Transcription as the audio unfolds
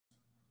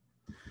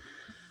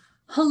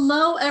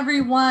Hello,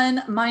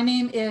 everyone. My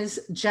name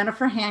is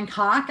Jennifer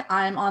Hancock.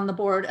 I'm on the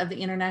board of the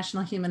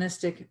International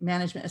Humanistic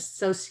Management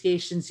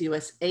Association's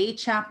USA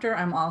chapter.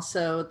 I'm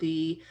also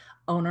the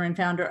owner and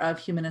founder of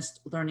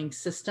Humanist Learning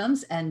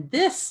Systems. And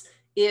this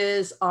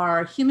is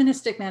our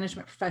Humanistic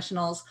Management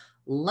Professionals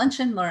Lunch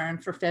and Learn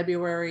for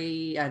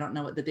February, I don't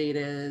know what the date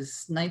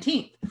is,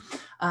 19th,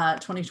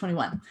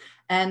 2021.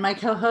 And my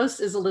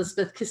co-host is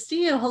Elizabeth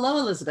Castillo. Hello,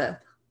 Elizabeth.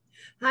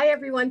 Hi,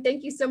 everyone.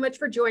 Thank you so much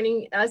for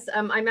joining us.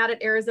 I'm out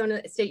at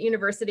Arizona State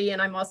University,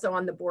 and I'm also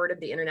on the board of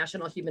the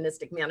International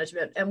Humanistic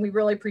Management, and we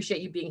really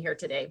appreciate you being here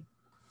today.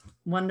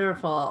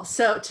 Wonderful.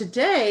 So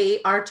today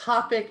our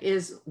topic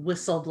is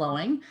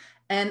whistleblowing,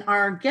 and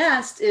our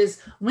guest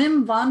is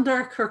Wim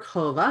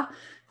Vandekerckhove.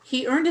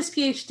 He earned his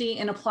PhD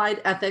in applied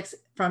ethics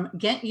from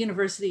Ghent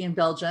University in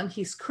Belgium.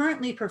 He's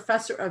currently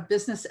professor of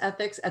business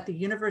ethics at the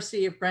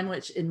University of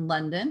Greenwich in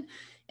London,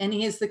 and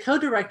he is the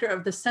co-director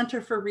of the Center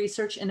for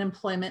Research in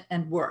Employment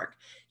and Work.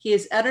 He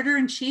is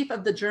editor-in-chief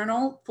of the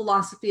journal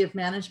Philosophy of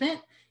Management.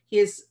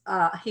 He's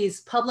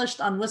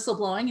published on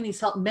whistleblowing, and he's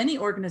helped many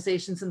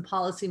organizations and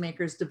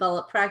policymakers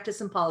develop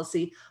practice and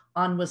policy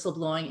on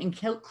whistleblowing,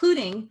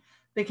 including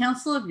the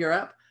Council of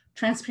Europe,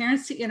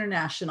 Transparency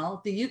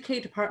International, the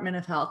UK Department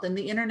of Health, and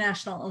the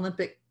International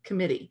Olympic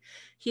Committee.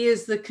 He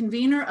is the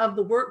convener of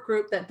the work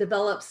group that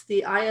develops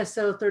the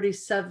ISO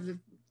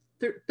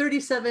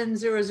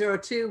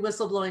 37002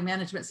 whistleblowing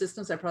management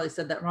systems. I probably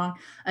said that wrong.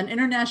 An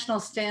international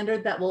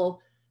standard that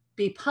will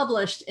be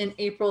published in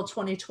April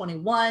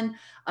 2021,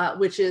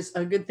 which is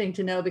a good thing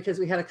to know because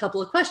we had a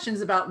couple of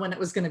questions about when it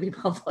was going to be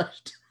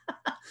published.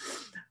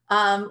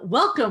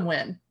 Welcome,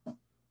 Wim.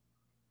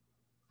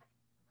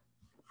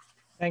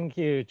 Thank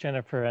you,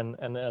 Jennifer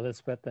and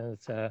Elizabeth. And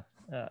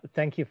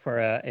thank you for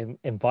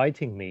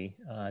inviting me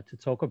to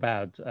talk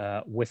about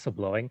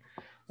whistleblowing.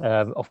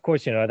 Of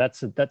course, you know,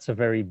 that's a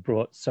very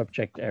broad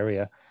subject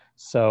area.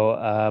 So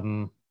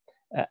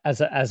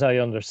as I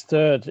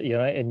understood, you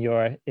know, in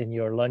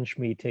your lunch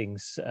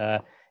meetings,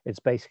 it's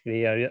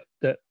basically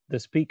the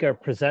speaker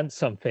presents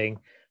something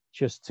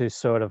just to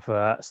sort of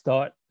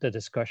start the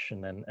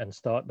discussion and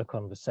start the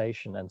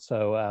conversation. And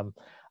so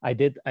I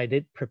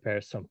did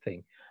prepare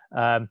something.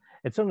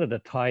 It's under the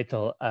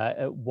title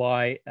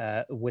 "Why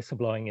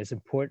Whistleblowing is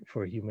Important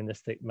for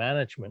Humanistic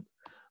Management."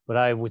 But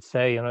I would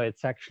say, you know,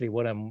 it's actually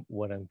what I'm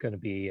going to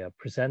be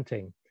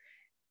presenting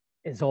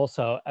is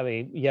also, I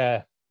mean,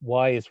 yeah,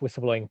 why is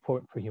whistleblowing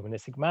important for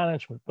humanistic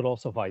management, but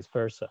also vice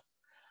versa.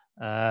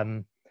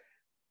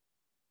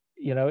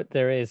 You know,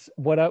 there is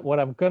what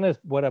I'm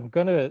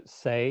gonna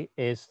say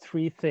is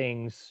three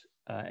things.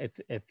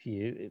 If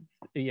you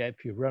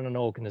run an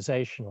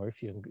organization, or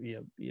if you're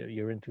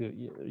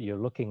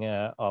looking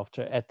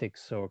after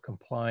ethics or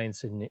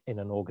compliance in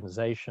an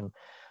organization,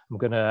 I'm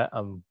gonna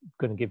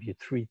give you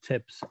three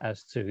tips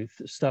as to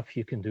stuff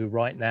you can do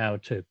right now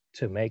to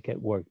make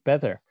it work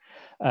better.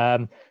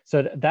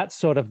 So that's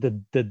sort of the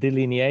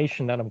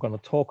delineation that I'm going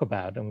to talk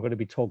about. I'm going to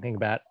be talking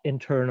about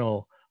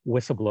internal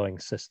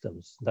whistleblowing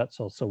systems. That's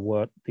also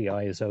what the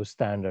ISO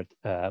standard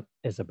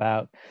is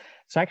about.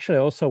 It's actually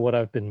also what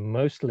I've been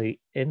mostly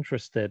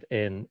interested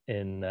in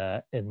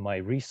my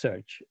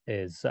research.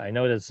 Is I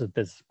know there's an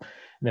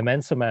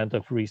immense amount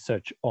of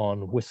research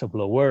on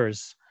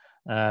whistleblowers.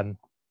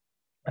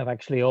 I've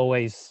actually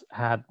always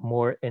had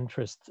more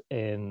interest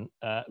in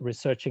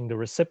researching the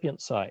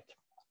recipient side.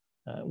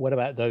 What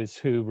about those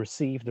who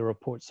receive the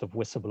reports of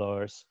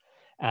whistleblowers,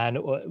 and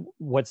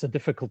what's the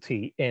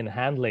difficulty in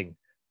handling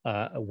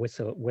a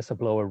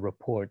whistleblower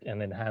report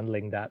and in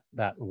handling that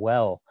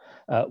well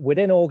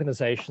within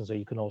organizations, or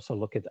you can also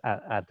look at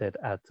it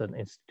at an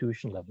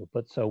institution level.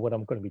 But so what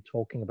I'm going to be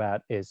talking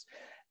about is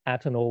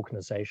at an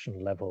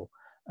organization level,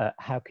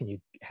 how can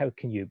you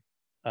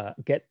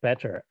get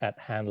better at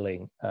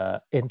handling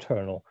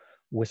internal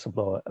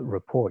whistleblower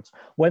reports.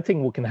 One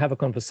thing we can have a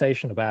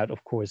conversation about,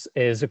 of course,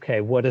 is,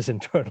 okay, what is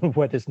internal,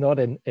 what is not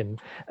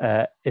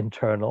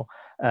internal?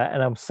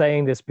 And I'm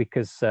saying this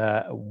because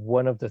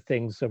one of the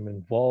things I'm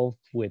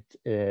involved with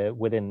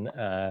within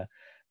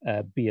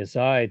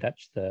BSI,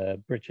 that's the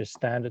British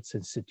Standards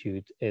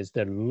Institute, is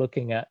they're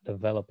looking at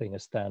developing a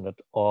standard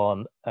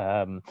on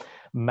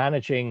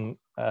managing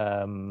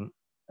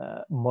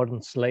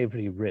modern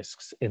slavery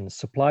risks in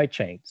supply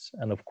chains.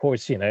 And of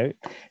course, you know,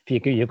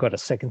 if you've got a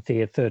second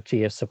tier, third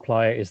tier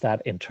supplier, is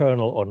that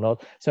internal or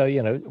not? So,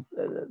 you know,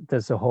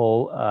 there's a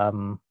whole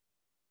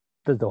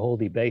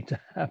debate to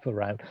have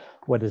around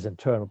what is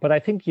internal. But I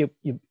think you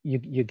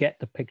get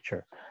the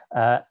picture.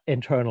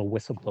 Internal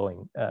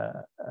whistleblowing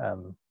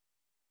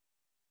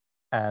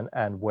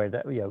and where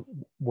that, you know,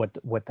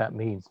 what that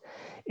means.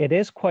 It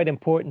is quite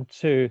important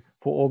for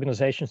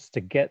organizations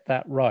to get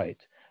that right.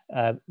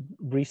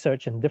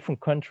 Research in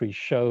different countries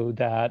show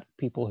that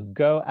people who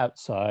go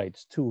outside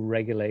to a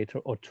regulator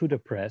or to the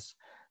press,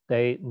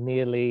 they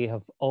nearly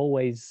have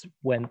always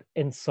went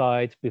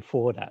inside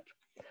before that.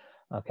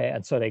 Okay,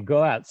 and so they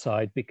go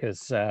outside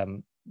because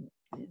you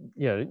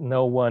know,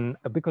 no one,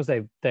 because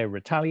they're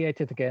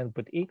retaliated against,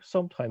 but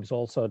sometimes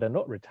also they're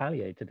not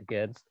retaliated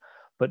against,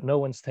 but no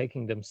one's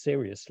taking them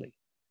seriously.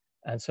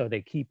 And so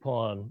they keep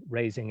on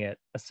raising it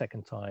a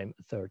second time,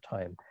 a third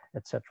time,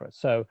 etc.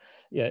 So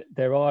yeah,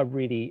 there are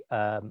really,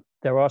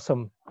 there are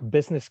some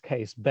business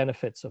case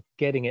benefits of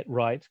getting it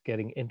right,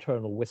 getting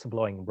internal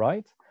whistleblowing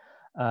right.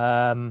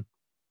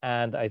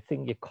 And I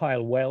think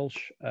Kyle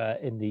Welch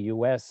in the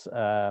US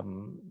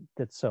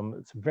did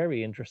some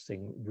very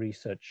interesting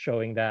research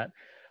showing that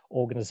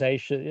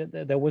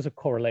there was a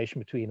correlation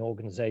between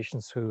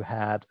organizations who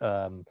had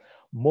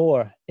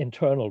more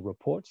internal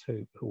reports,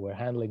 who were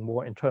handling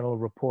more internal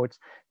reports.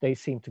 They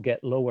seem to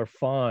get lower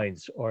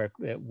fines, or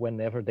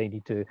whenever they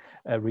need to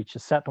reach a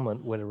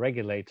settlement with a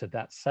regulator,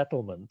 that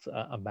settlement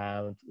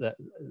amount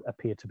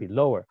appeared to be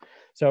lower.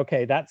 So,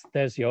 okay,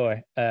 there's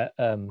your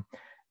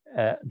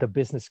the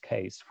business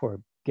case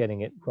for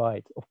getting it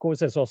right. Of course,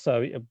 there's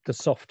also the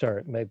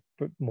softer, maybe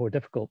more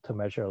difficult to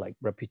measure, like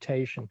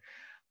reputation.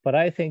 But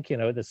I think,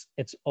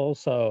 it's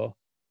also,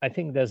 I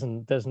think there's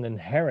an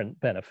inherent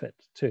benefit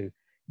to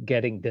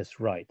getting this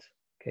right.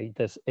 Okay,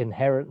 there's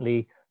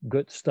inherently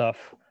good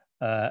stuff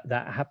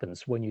that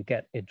happens when you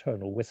get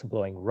internal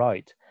whistleblowing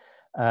right.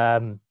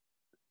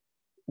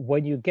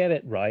 When you get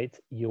it right,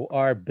 you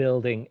are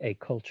building a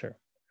culture.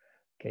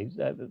 Okay,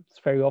 it's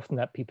very often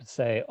that people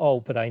say,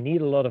 oh, but I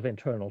need a lot of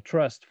internal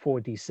trust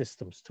for these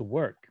systems to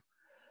work.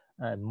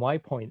 And my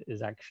point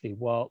is actually,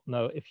 well,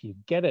 no, if you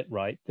get it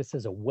right, this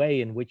is a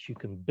way in which you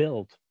can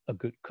build a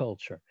good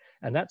culture.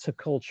 And that's a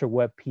culture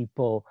where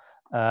people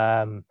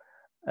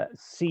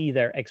see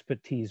their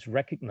expertise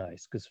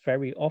recognized, because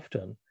very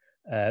often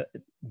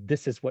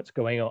this is what's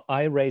going on.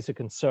 I raise a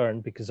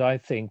concern because I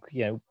think,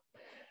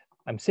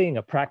 I'm seeing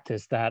a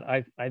practice that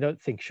I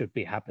don't think should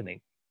be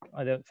happening.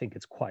 I don't think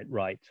it's quite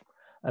right.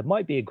 It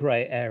might be a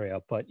gray area,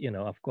 but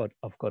I've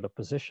got a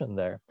position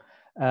there.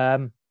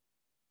 And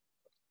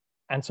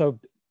so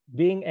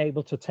being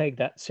able to take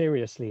that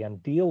seriously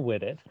and deal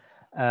with it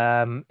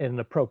in an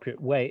appropriate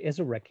way is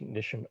a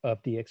recognition of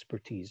the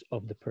expertise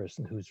of the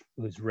person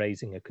who's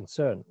raising a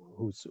concern,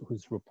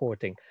 who's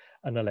reporting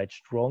an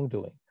alleged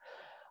wrongdoing.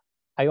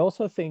 I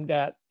also think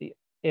that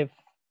if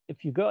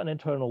you've got an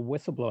internal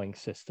whistleblowing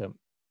system,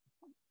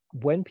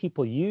 when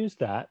people use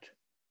that,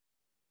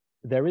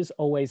 there is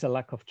always a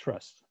lack of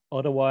trust.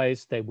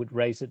 Otherwise, they would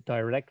raise it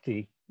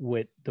directly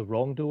with the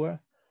wrongdoer,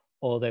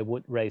 or they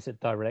would raise it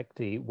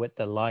directly with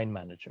the line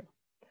manager.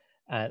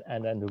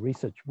 And then the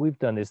research we've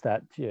done is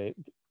that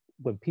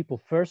when people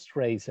first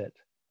raise it,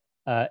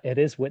 it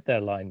is with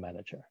their line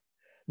manager.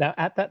 Now,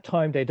 at that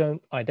time, they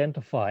don't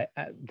identify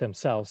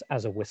themselves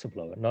as a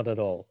whistleblower, not at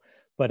all.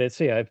 But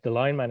it's, if the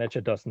line manager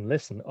doesn't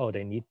listen, oh,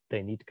 they need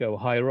to go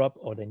higher up,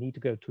 or they need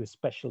to go to a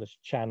specialist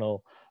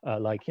channel,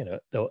 like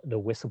the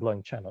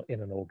whistleblowing channel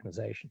in an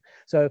organization.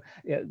 So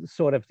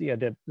sort of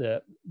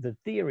the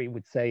theory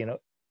would say,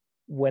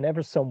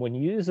 whenever someone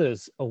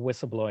uses a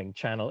whistleblowing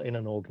channel in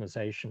an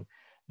organization,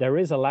 there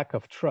is a lack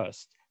of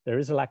trust. There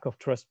is a lack of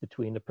trust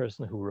between the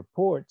person who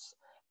reports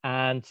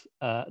and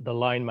the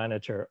line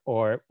manager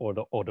or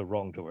the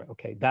wrongdoer.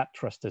 Okay, that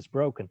trust is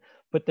broken,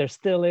 but there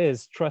still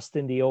is trust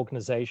in the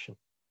organization.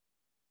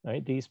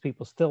 Right? These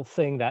people still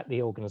think that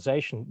the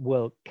organization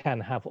can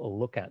have a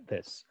look at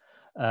this,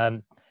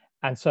 and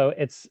so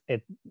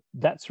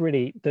that's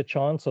really the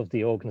chance of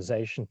the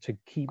organization to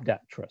keep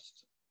that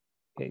trust.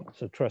 Okay,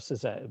 so trust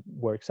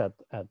works at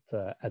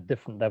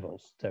different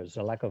levels. There's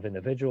a lack of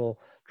individual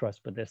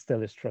trust, but there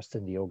still is trust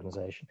in the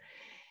organization.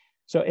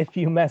 So if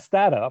you mess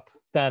that up,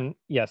 then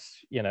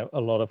yes, a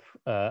lot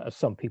of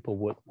some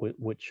people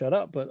would shut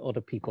up, but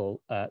other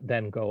people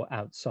then go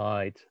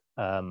outside,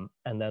 and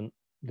then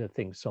the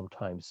things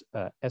sometimes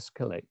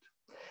escalate.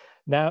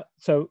 Now,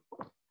 so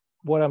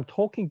what I'm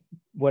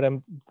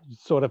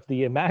sort of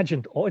the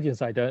imagined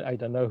audience, I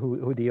don't know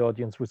who the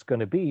audience was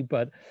going to be,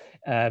 but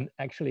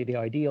actually the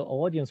ideal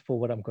audience for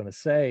what I'm going to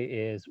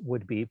say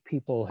would be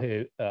people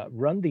who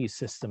run these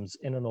systems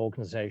in an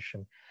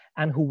organization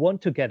and who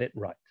want to get it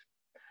right.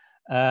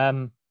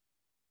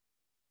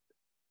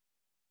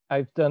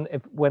 I've done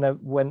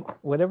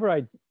whenever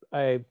I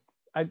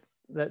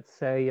let's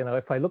say,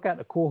 if I look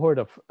at a cohort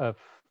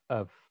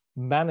of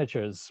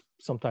managers,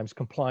 sometimes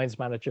compliance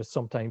managers,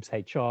 sometimes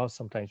HR,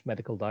 sometimes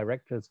medical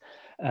directors,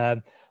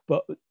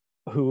 but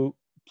who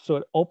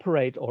sort of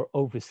operate or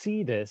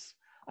oversee this,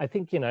 I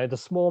think, the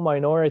small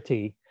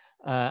minority,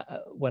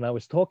 when I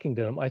was talking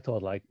to them, I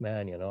thought like,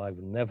 man, I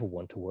would never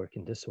want to work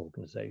in this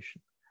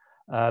organization.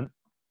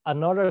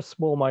 Another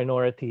small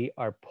minority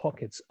are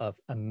pockets of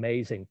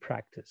amazing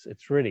practice.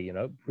 It's really,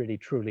 really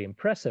truly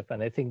impressive.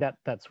 And I think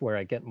that's where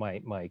I get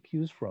my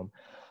cues from.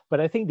 But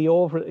I think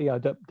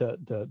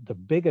the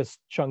biggest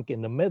chunk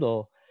in the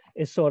middle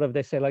is sort of,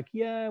 they say like,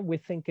 yeah, we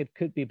think it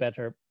could be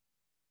better,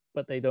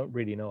 but they don't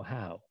really know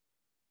how.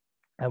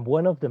 And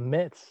one of the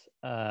myths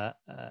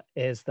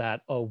is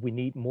that, oh, we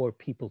need more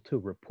people to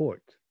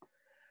report.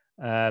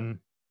 And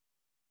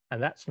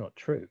that's not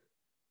true.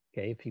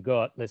 Okay,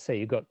 if let's say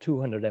you got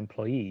 200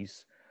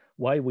 employees,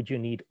 why would you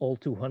need all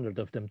 200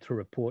 of them to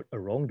report a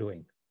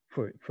wrongdoing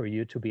for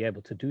you to be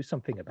able to do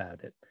something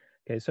about it?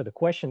 Okay, so the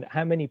question,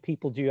 how many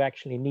people do you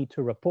actually need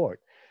to report?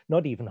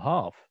 Not even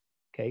half.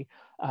 Okay,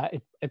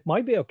 it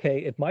might be okay.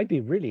 It might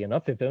be really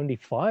enough if only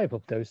 5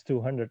 of those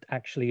 200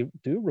 actually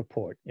do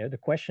report. You know, the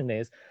question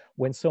is,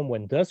 when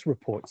someone does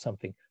report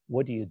something,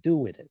 what do you do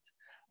with it?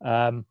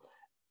 And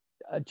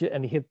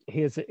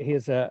here's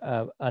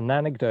an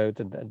anecdote,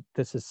 and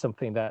this is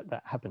something that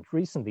happened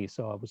recently.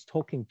 So I was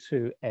talking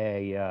to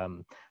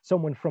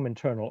someone from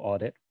internal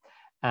audit,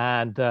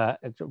 and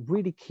it's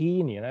really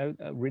keen,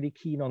 really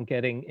keen on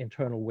getting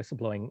internal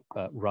whistleblowing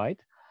right.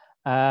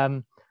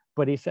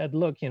 But he said,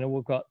 look,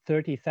 we've got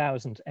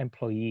 30,000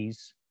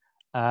 employees,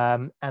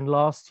 and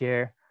last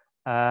year,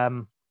 I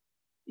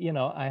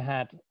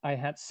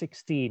had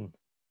 16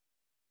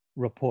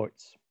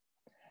 reports.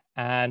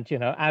 And,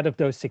 out of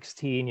those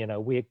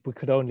 16, we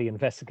could only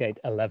investigate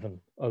 11,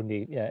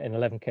 in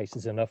 11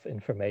 cases, enough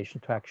information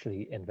to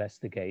actually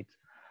investigate.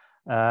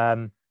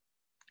 And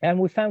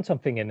we found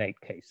something in 8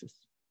 cases.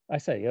 I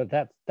say,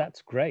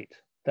 that's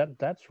great.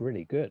 That's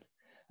really good.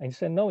 And he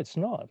said, no, it's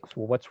not.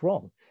 Well, what's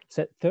wrong? He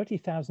said,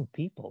 30,000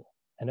 people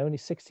and only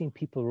 16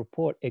 people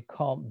report. It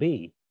can't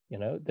be,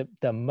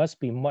 there must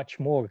be much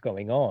more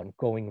going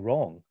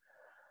wrong.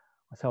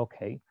 I said,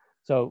 okay,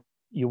 so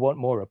you want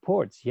more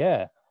reports?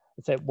 Yeah.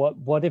 I said,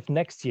 what if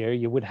next year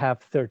you would have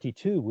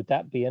 32? Would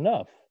that be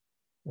enough?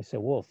 I said,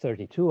 well,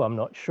 32, I'm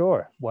not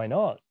sure. Why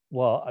not?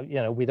 Well,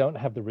 we don't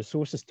have the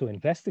resources to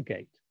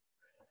investigate.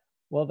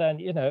 Well, then,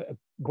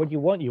 what you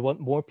want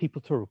more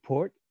people to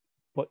report,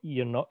 but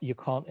you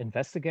can't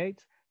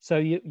investigate. So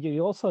you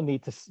also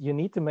need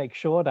to make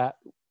sure that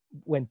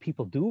when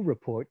people do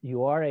report,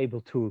 you are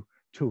able to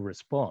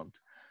respond.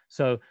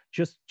 So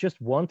just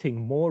wanting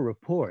more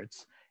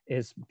reports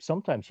is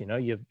sometimes,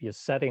 you're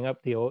setting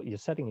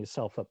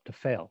yourself up to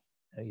fail.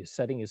 You're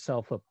setting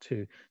yourself up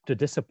to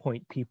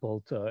disappoint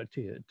people,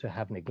 to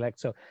have neglect.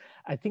 So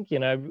I think,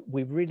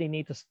 we really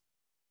need to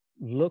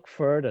look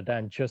further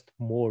than just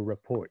more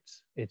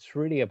reports. It's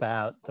really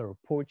about the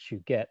reports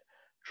you get,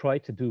 try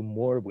to do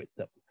more with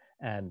them.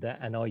 And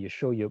are you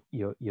sure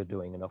you're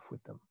doing enough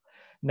with them?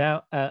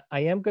 Now, I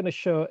am going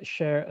to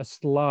share a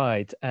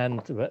slide,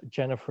 and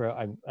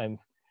Jennifer,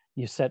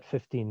 you said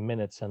 15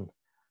 minutes, and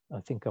I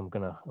think I'm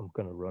gonna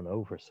run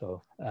over.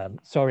 So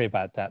sorry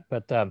about that,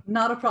 but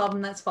not a problem.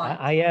 That's fine.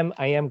 I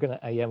am gonna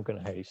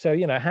hurry. So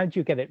how do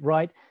you get it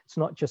right? It's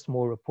not just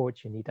more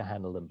reports. You need to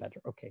handle them better.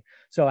 Okay.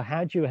 So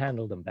how do you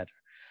handle them better?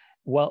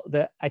 Well,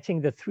 I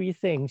think the 3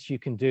 things you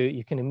can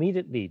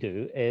immediately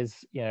do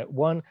is,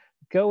 one,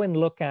 go and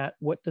look at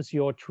what does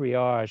your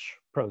triage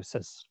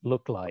process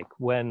look like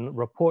when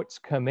reports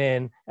come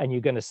in, and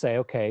you're going to say,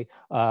 okay,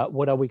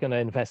 what are we going to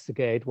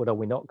investigate? What are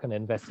we not going to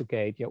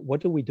investigate?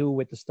 What do we do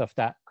with the stuff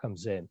that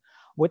comes in?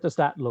 What does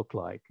that look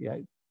like?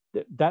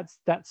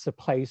 That's a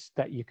place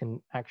that you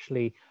can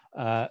actually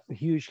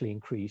hugely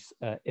increase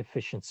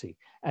efficiency.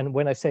 And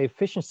when I say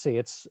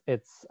efficiency,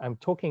 I'm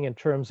talking in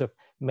terms of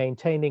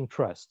maintaining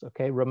trust.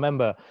 Okay,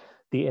 remember,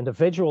 the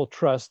individual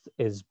trust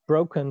is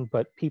broken,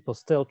 but people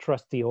still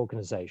trust the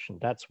organization.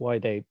 That's why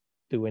they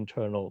do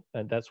internal,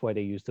 and that's why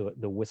they use the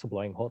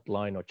whistleblowing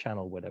hotline or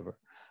channel, whatever.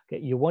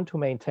 Okay, you want to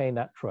maintain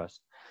that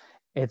trust.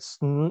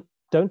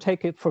 Don't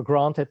take it for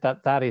granted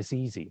that is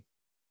easy.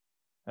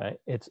 Right?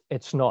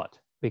 It's not,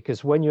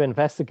 because when you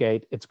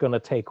investigate, it's going to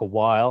take a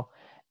while,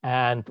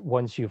 and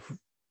once you've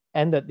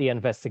ended the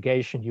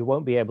investigation, you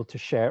won't be able to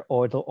share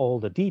all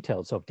the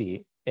details of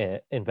the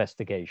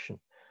investigation,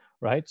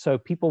 right? So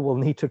people will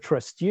need to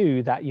trust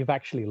you that you've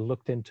actually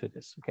looked into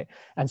this, okay?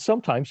 And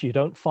sometimes you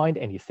don't find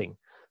anything.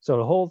 So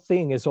the whole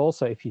thing is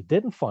also, if you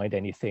didn't find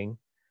anything,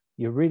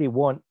 you really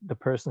want the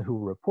person who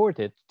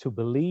reported to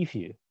believe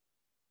you,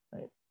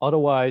 right?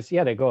 Otherwise,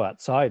 yeah, they go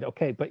outside,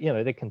 okay, but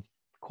they can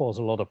cause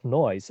a lot of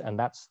noise, and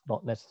that's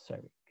not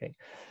necessary, okay?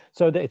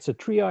 So it's a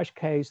triage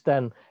case,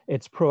 then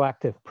it's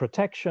proactive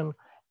protection,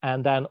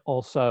 and then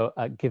also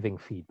giving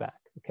feedback,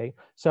 okay?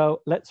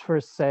 So let's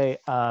first say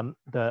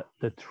the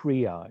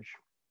triage.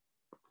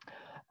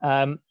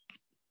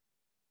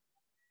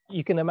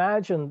 You can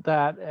imagine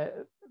that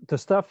the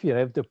stuff,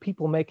 the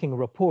people making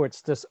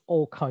reports, there's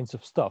all kinds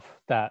of stuff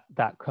that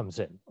comes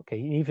in, okay?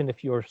 Even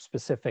if you're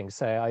specific,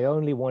 say, I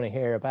only want to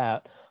hear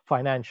about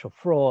financial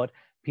fraud,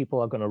 people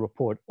are going to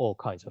report all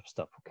kinds of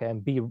stuff, okay?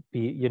 And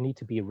you need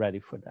to be ready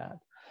for that.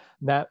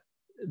 Now,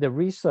 the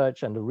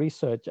research,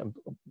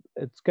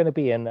 it's going to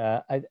be in,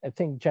 I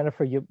think,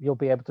 Jennifer, you'll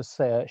be able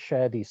to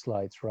share these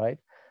slides, right?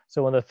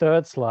 So on the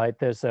 3rd slide,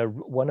 there's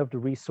one of the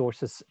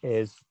resources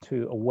is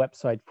to a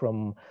website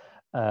from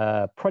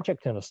a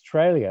project in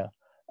Australia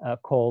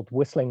called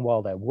Whistling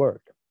While They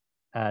Work.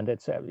 And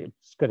it's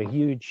got a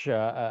huge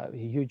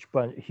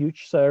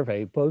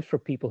survey, both for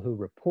people who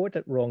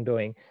reported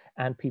wrongdoing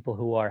and people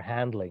who are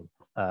handling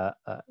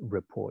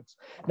reports.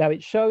 Now,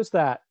 it shows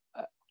that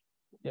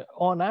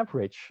on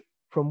average,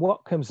 from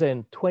what comes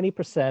in,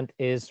 20%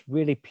 is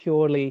really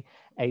purely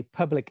a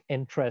public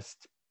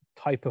interest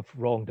type of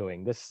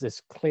wrongdoing. This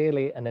is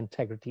clearly an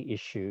integrity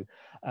issue.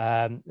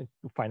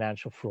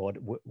 Financial fraud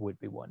would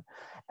be one.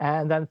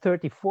 And then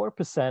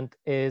 34%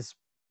 is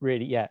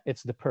really,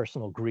 it's the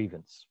personal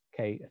grievance.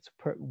 Okay, it's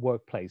a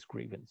workplace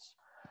grievance.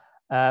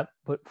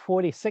 but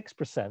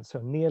 46%, so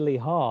nearly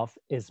half,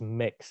 is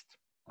mixed.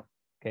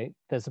 Okay,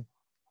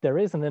 there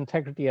is an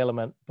integrity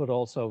element, but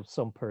also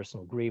some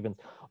personal grievance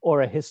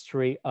or a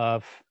history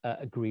of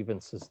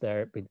grievances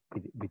there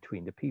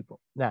between the people.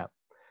 Now,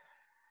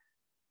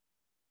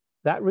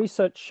 that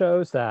research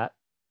shows that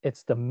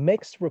it's the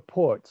mixed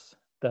reports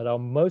that are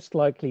most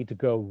likely to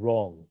go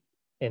wrong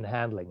in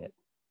handling it.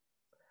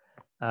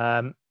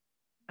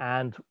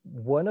 And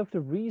one of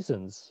the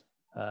reasons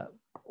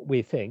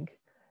we think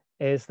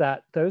is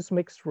that those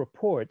mixed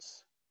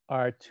reports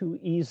are too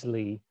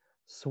easily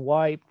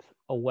swiped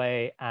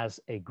away as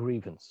a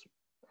grievance.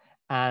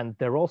 And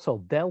they're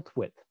also dealt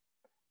with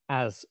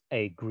as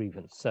a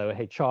grievance. So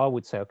HR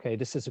would say, okay,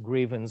 this is a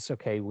grievance.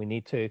 Okay, we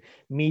need to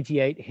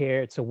mediate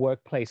here. It's a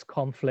workplace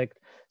conflict.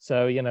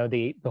 So, you know,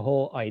 the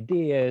whole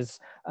idea is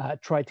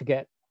try to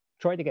get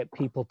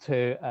people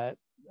to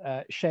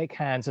shake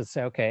hands and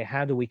say, okay,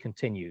 how do we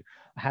continue?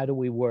 How do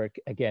we work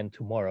again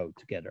tomorrow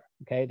together?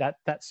 Okay,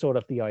 that's sort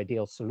of the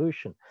ideal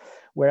solution.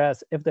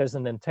 Whereas if there's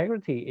an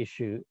integrity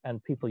issue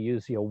and people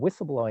use your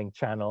whistleblowing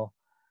channel,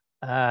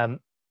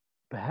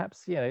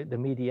 perhaps, you know, the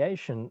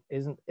mediation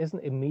isn't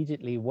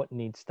immediately what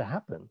needs to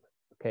happen.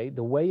 Okay,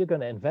 the way you're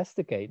going to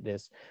investigate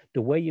this,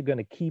 the way you're going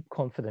to keep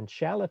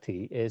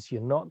confidentiality is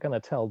you're not going to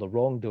tell the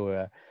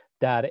wrongdoer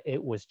that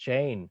it was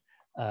Jane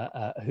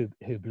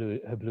who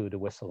blew the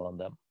whistle on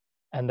them,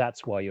 and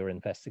that's why you're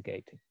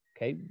investigating.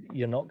 Okay,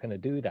 you're not going to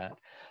do that,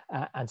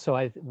 and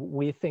so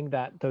we think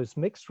that those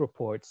mixed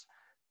reports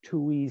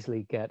too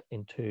easily get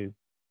into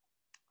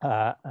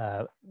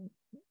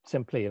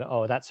simply,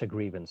 oh, that's a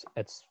grievance.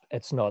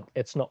 It's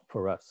not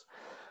for us.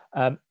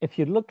 If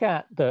you look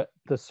at the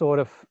sort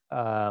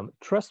of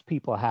trust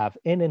people have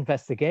in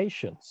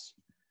investigations,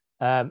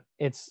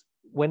 it's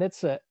when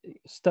it's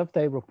stuff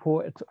they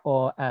report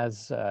or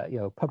as you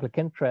know, public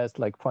interest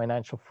like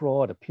financial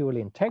fraud or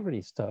purely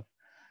integrity stuff,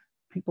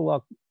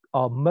 people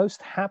are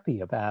most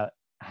happy about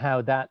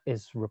how that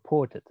is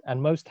reported.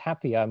 And most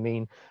happy, I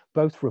mean,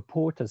 both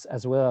reporters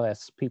as well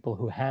as people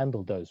who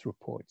handle those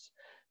reports.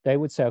 They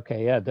would say,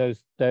 okay, yeah,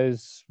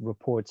 those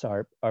reports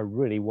are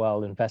really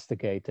well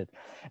investigated.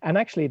 And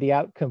actually the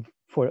outcome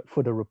for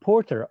the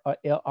reporter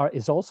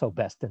is also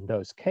best in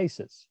those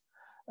cases.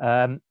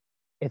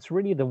 It's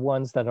really the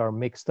ones that are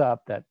mixed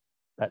up that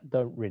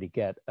don't really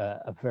get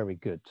a very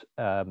good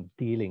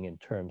dealing in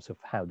terms of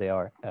how they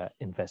are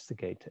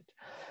investigated.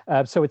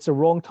 So it's a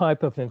wrong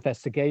type of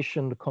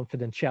investigation. The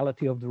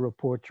confidentiality of the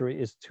reporter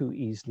is too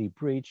easily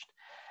breached.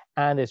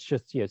 And it's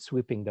just, you know,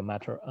 sweeping the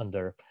matter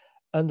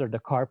under the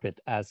carpet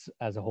as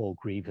a whole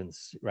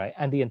grievance, right?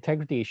 And the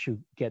integrity issue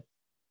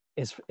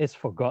is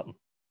forgotten,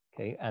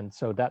 okay? And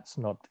so that's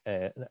not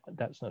a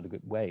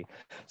good way.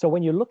 So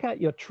when you look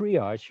at your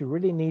triage, you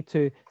really need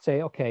to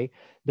say, okay,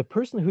 the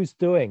person who's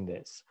doing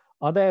this,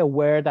 are they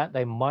aware that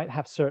they might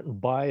have certain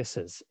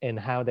biases in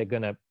how they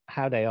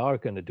are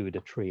gonna do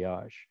the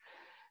triage?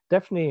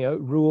 Definitely,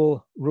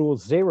 rule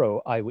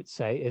 0, I would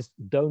say, is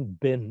don't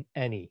bin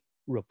any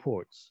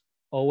reports.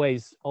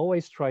 Always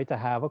try to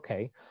have,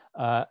 okay,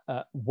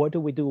 what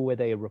do we do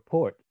with a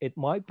report? It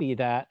might be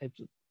that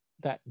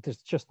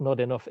there's just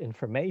not enough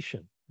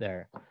information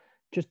there.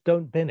 Just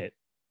don't bin it.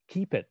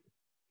 Keep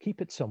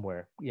it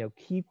somewhere. You know,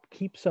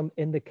 keep some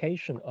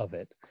indication of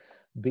it,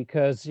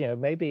 because, you know,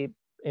 maybe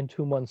in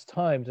 2 months'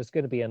 time there's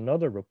going to be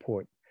another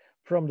report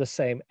from the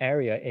same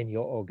area in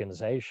your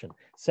organization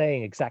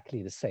saying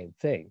exactly the same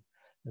thing.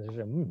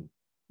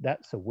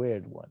 That's a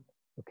weird one.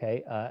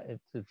 Okay,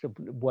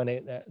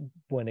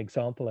 one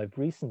example I've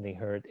recently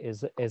heard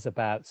is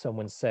about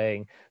someone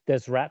saying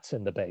there's rats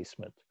in the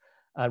basement.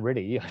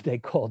 Really, they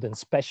called in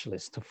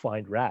specialists to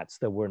find rats.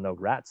 There were no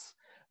rats,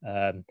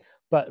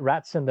 but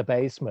rats in the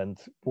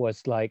basement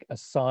was like a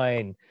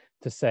sign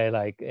to say,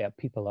 like, yeah,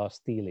 people are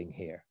stealing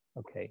here.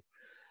 Okay,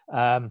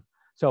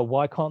 so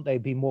why can't they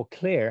be more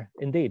clear?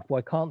 Indeed,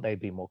 why can't they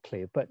be more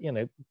clear? But, you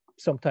know,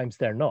 sometimes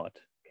they're not.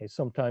 Okay,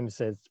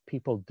 sometimes as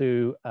people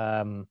do,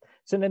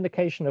 it's an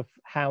indication of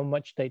how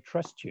much they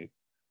trust you.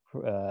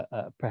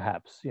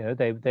 Perhaps, you know,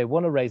 they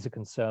want to raise a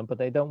concern, but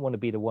they don't want to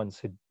be the ones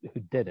who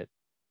did it,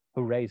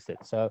 who raised it.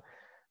 So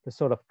they're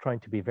sort of trying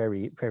to be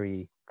very,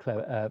 very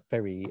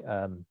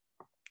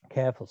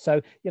careful.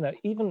 So, you know,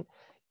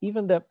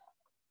 even the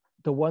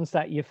ones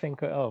that you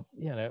think, oh,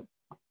 you know,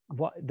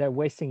 what, they're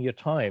wasting your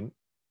time,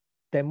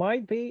 they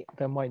might be,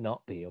 they might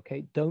not be.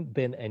 Okay, don't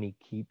bin any,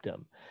 keep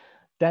them.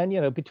 Then,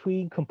 you know,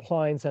 between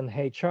compliance and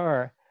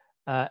HR,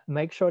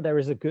 make sure there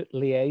is a good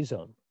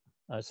liaison.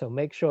 So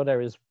make sure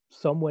there is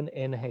someone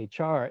in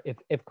HR.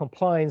 If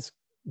compliance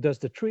does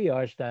the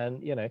triage,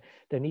 then, you know,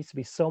 there needs to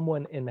be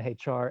someone in the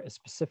HR, a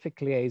specific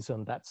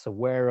liaison that's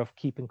aware of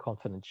keeping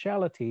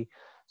confidentiality,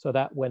 so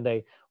that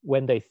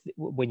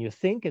when you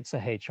think it's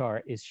a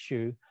HR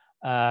issue,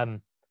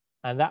 and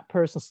that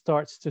person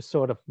starts to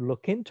sort of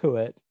look into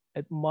it,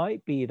 it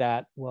might be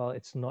that, well,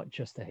 it's not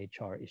just a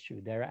HR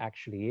issue. There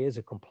actually is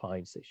a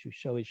compliance issue.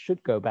 So it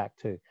should go back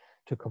to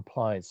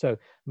compliance. So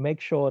make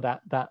sure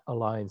that that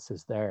alliance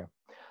is there.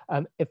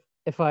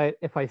 If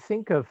I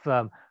think of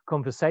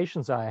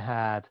conversations I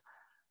had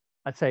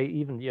I'd say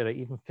even,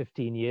 even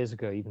 15 years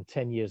ago, even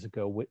 10 years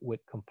ago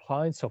with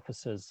compliance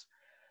officers,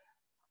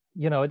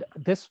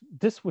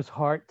 this was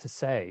hard to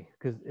say,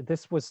 because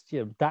this was,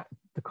 that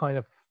the kind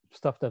of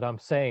stuff that I'm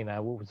saying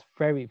now was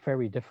very,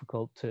 very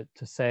difficult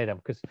to say them,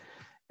 because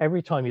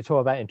every time you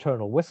talk about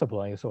internal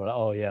whistleblowing, it's sort of,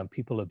 oh yeah, and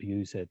people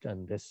abuse it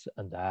and this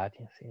and that.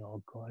 You think,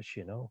 oh gosh,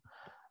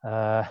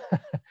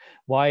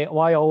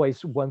 why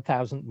always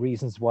 1,000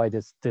 reasons why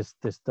this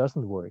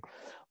doesn't work?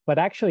 But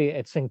actually,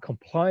 it's in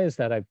compliance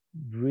that I've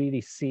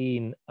really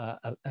seen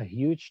a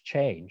huge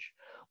change.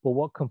 But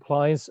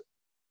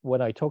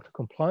when I talk to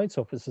compliance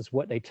officers,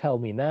 what they tell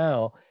me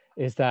now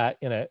is that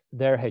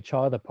their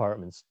HR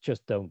departments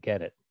just don't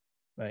get it,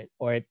 right?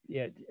 Or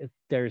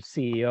their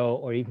CEO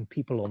or even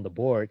people on the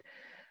board,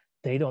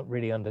 they don't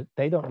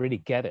really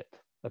get it.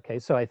 Okay,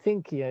 so I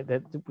think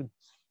that we've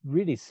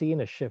really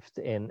seen a shift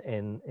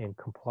in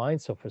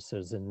compliance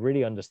officers and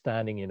really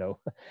understanding,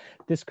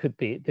 this could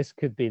be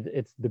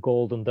it's the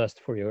golden dust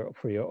for your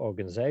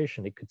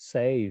organization. It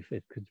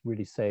could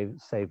really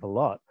save a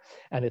lot,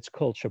 and it's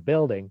culture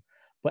building,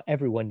 but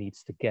everyone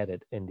needs to get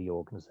it in the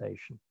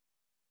organization.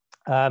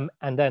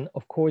 And then,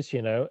 of course,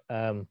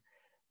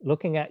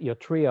 looking at your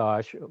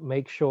triage,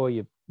 make sure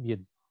you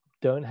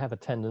don't have a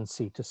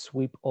tendency to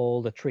sweep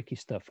all the tricky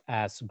stuff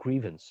as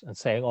grievance and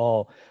saying,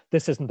 oh,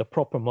 this isn't the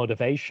proper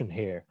motivation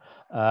here,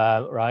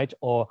 right?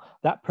 Or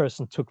that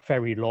person took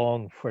very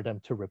long for them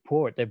to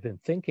report. They've been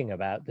thinking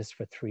about this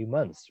for 3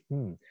 months.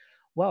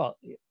 Well,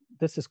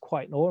 this is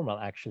quite normal,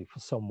 actually, for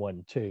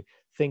someone to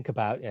think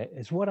about,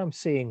 is what I'm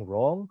seeing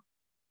wrong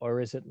or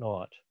is it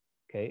not?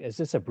 Okay, is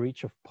this a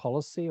breach of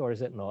policy or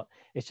is it not?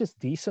 It's just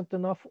decent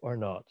enough or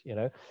not?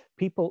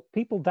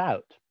 People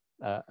doubt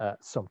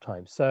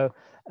sometimes. So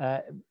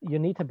you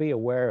need to be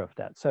aware of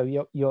that. So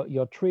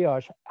your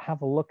triage,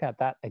 have a look at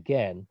that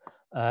again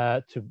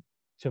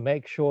to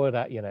make sure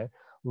that,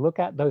 look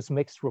at those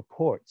mixed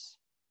reports.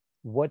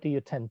 What do you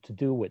tend to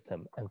do with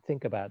them? And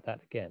think about that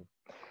again.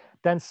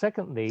 Then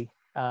secondly,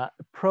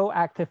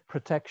 proactive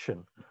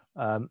protection.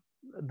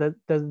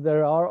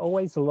 There are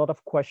always a lot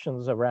of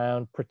questions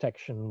around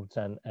protections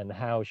and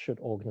how should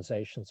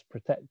organizations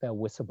protect their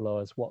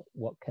whistleblowers?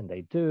 What can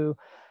they do?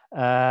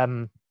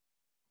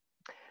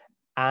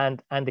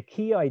 And the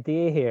key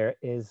idea here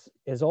is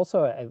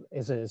also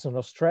is an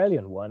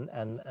Australian one,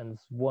 and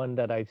one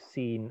that I've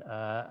seen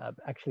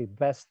actually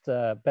best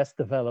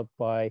developed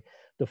by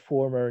the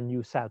former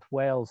New South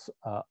Wales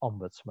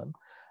ombudsman,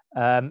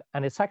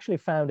 and it's actually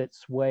found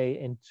its way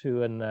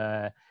into an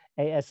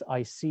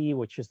ASIC,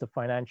 which is the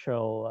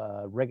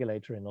financial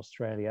regulator in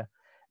Australia.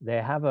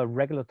 They have a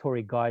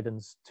regulatory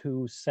guidance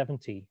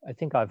 270. I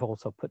think I've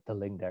also put the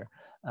link there.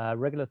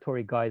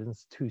 Regulatory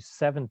guidance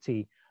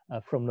 270.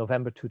 From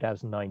November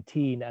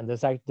 2019, and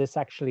this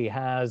actually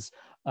has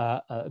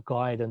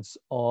guidance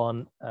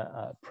on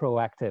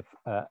proactive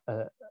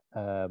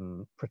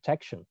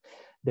protection.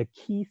 The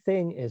key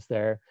thing is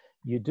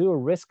you do a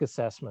risk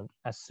assessment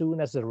as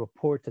soon as the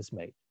report is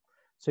made.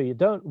 So you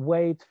don't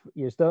wait,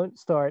 you don't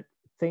start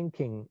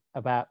thinking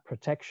about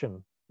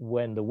protection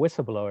when the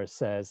whistleblower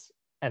says,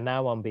 and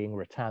now I'm being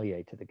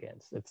retaliated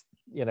against. It's,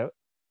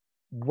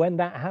 when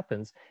that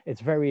happens,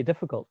 it's very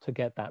difficult to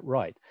get that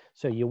right.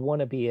 So you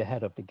want to be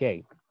ahead of the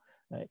game,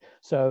 right?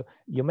 So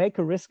you make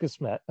a risk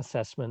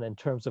assessment in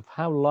terms of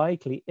how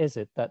likely is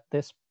it that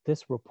this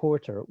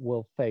reporter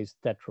will face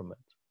detriment.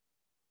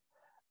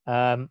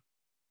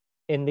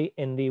 In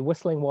the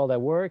Whistling While They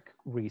Work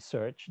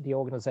research, the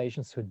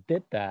organizations who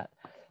did that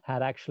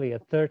had actually a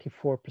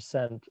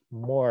 34%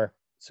 more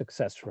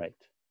success rate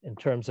in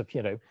terms of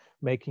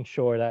making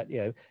sure that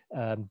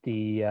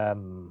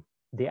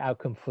the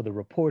outcome for the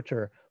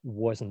reporter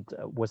wasn't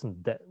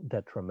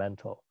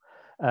detrimental.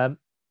 And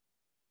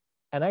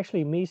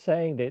actually, me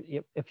saying that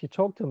if you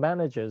talk to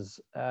managers,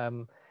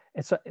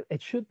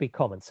 it should be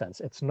common sense.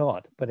 It's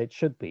not, but it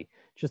should be.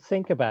 Just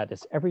think about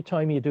this. Every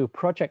time you do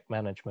project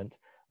management,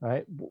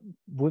 right?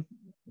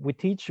 We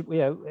teach,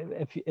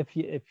 if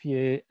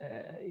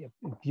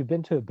you've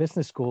been to a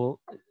business school,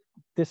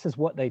 this is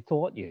what they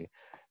taught you.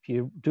 If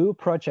you do a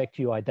project,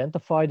 you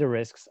identify the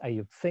risks and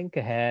you think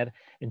ahead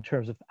in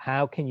terms of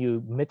how can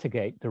you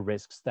mitigate the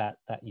risks that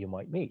you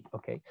might meet,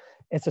 okay?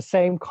 It's the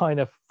same kind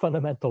of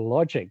fundamental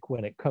logic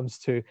when it comes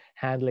to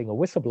handling a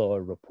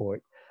whistleblower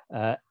report.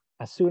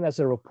 As soon as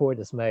a report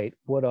is made,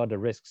 what are the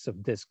risks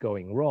of this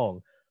going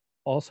wrong?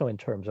 Also in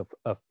terms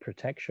of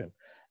protection.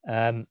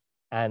 So,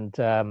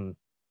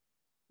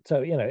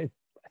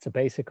 it's a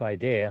basic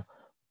idea,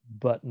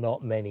 but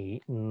not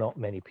many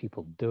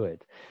people do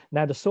it.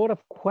 Now, the sort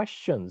of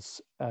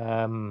questions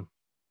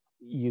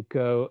you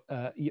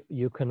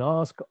can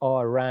ask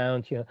are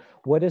around,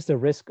 what is the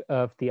risk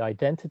of the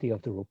identity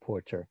of the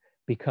reporter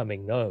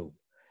becoming known?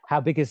 How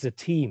big is the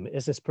team?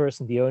 Is this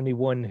person the only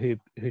one who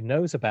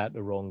knows about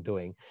the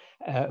wrongdoing?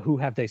 Who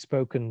have they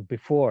spoken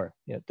before?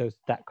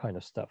 That kind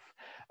of stuff.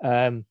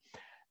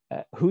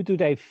 Who do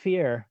they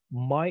fear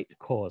might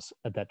cause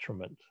a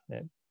detriment?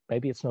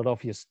 Maybe it's not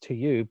obvious to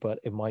you, but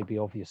it might be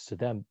obvious to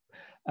them.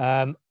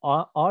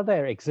 Are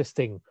there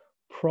existing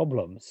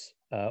problems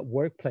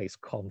workplace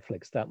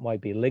conflicts that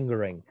might be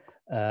lingering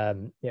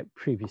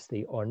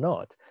previously or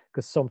not,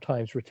 because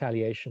sometimes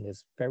retaliation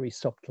is very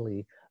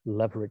subtly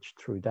leveraged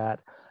through that,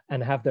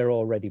 and have there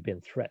already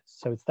been threats?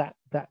 So it's that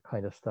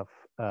kind of stuff.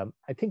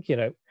 I think,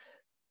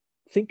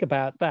 think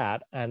about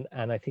that, and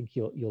I think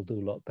you'll do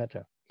a lot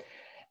better.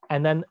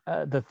 And then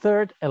the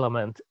third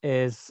element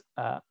is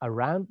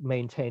around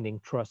maintaining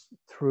trust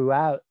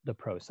throughout the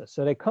process.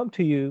 So they come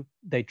to you,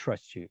 they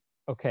trust you.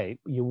 Okay,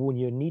 you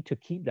need to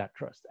keep that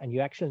trust, and you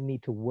actually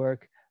need to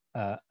work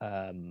at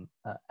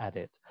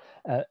it.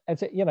 And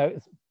so,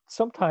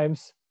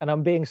 sometimes, and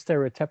I'm being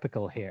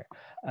stereotypical here,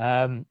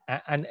 and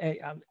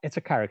it's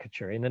a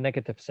caricature in a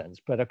negative sense,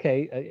 but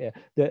okay,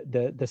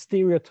 the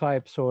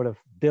stereotype sort of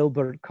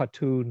Dilbert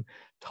cartoon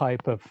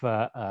type of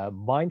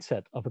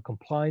mindset of a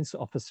compliance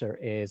officer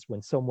is,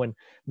 when someone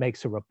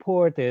makes a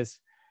report, is,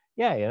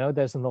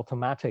 there's an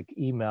automatic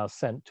email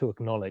sent to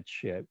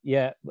acknowledge,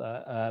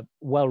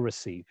 well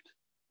received.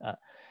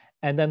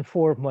 And then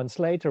 4 months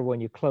later,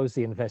 when you close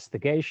the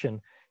investigation,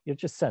 you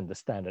just send the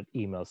standard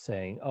email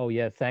saying, oh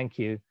yeah, thank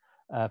you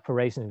for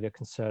raising the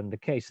concern. The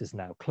case is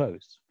now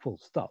closed, full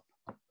stop,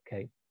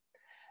 okay?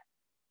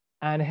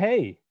 And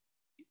hey,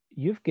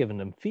 you've given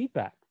them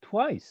feedback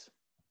twice.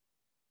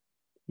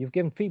 You've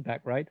given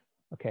feedback, right?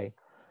 Okay.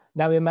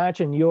 Now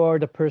imagine you're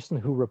the person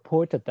who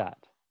reported that.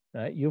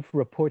 You've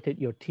reported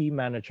your team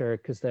manager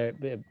because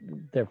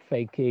they're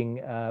faking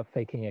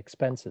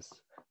expenses.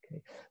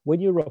 Okay. When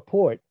you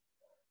report,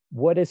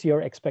 what is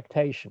your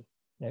expectation?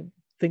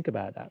 Think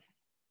about that.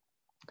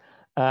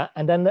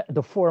 And then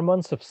the 4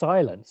 months of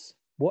silence.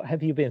 What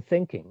have you been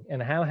thinking,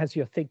 and how has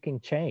your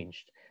thinking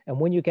changed? And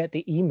when you get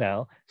the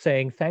email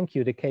saying, thank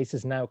you, the case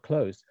is now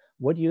closed,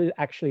 what do you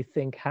actually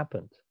think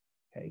happened?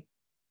 Okay.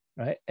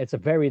 Right? It's a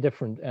very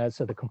different,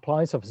 so the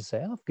compliance officer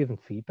say, oh, I've given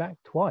feedback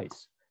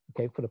twice.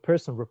 Okay, for the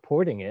person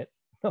reporting it,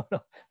 no,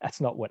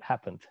 that's not what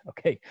happened.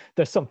 Okay,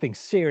 there's something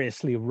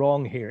seriously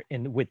wrong here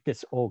with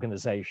this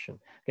organization.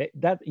 Okay,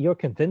 that you're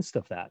convinced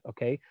of that.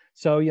 Okay,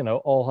 so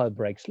all hell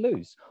breaks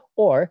loose,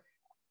 or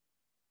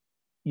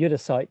you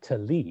decide to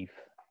leave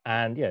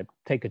and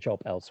take a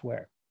job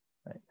elsewhere.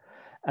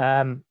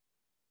 Right?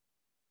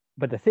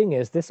 But the thing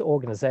is, this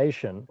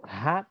organization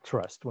had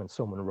trust when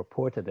someone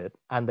reported it,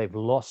 and they've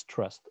lost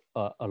trust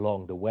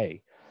along the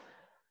way.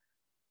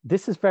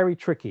 This is very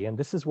tricky, and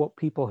this is what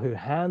people who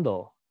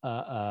handle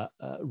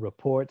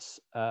reports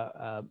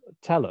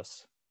tell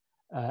us.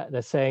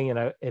 They're saying,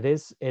 it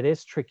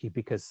is tricky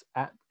because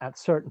at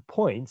certain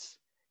points,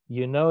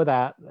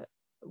 that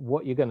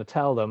what you're going to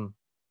tell them,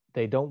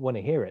 they don't want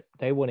to hear it.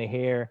 They want to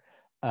hear,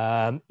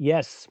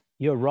 yes,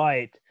 you're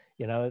right,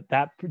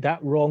 that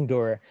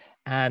wrongdoer,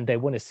 and they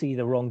want to see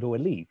the wrongdoer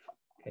leave.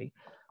 Okay,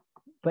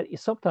 but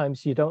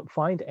sometimes you don't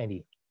find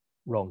any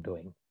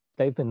wrongdoing.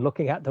 They've been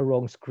looking at the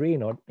wrong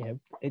screen, or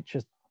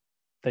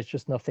there's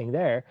just nothing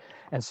there.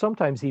 And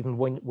sometimes even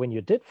when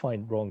you did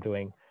find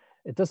wrongdoing,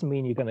 it doesn't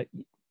mean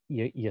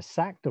you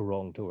sack the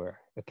wrongdoer.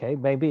 Okay,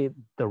 maybe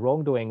the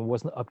wrongdoing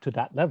wasn't up to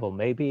that level.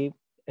 Maybe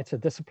it's a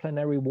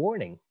disciplinary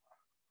warning.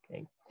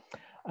 Okay,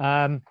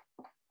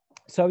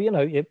 so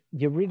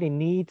you really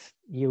need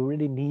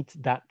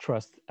that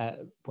trust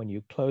when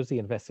you close the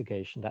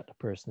investigation that the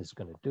person is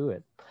going to do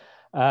it.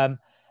 Wim,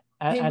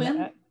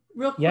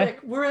 real quick,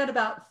 we're at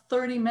about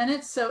 30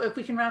 minutes, so if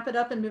we can wrap it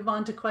up and move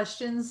on to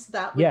questions,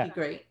 that would be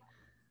great.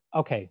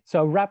 Okay,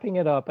 so wrapping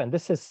it up, and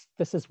this is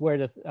where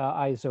the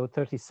ISO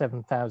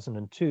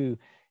 37002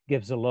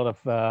 gives a lot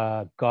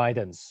of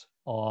guidance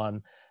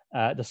on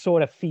the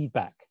sort of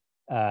feedback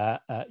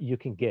you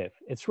can give.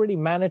 It's really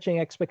managing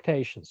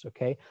expectations.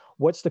 Okay,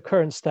 what's the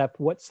current step?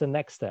 What's the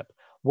next step?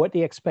 What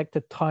the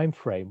expected time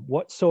frame?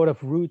 What sort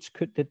of routes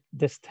could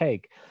this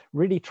take?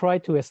 Really try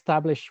to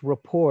establish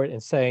rapport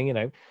and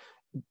saying,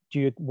 do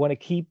you want to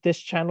keep this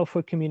channel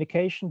for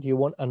communication? Do you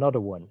want another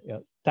one?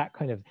 That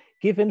kind of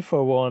give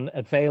info on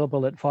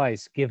available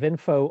advice, give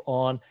info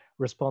on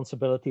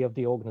responsibility of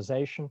the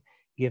organization,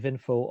 give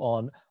info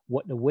on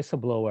what the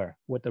whistleblower,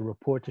 what the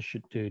reporter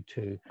should do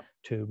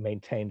to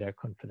maintain their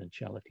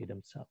confidentiality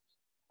themselves.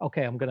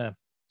 Okay, I'm going to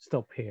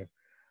stop here.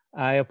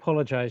 I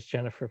apologize,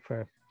 Jennifer,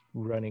 for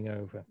running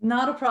over.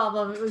 Not a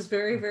problem. It was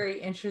very, very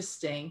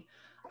interesting.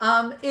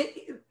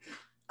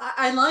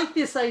 I like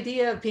this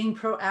idea of being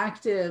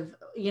proactive.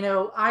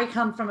 I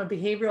come from a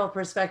behavioral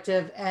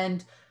perspective,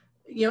 and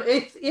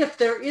if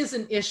there is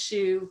an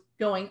issue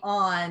going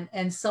on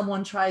and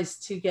someone tries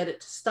to get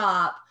it to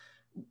stop,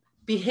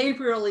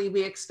 behaviorally,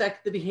 we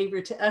expect the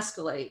behavior to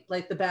escalate.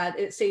 Like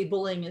say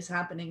bullying is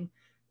happening,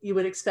 you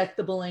would expect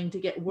the bullying to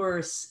get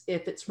worse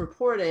if it's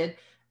reported.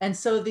 And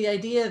so the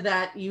idea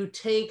that you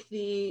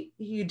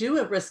do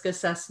a risk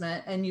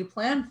assessment and you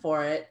plan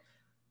for it,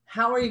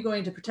 how are you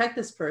going to protect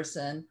this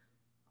person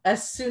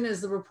as soon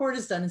as the report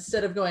is done,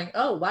 instead of going,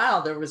 oh,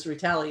 wow, there was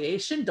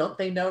retaliation. Don't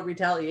they know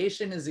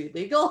retaliation is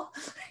illegal?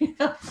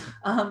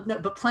 No,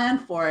 but plan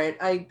for it.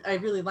 I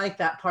really like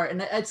that part.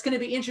 And it's going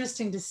to be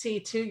interesting to see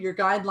too, your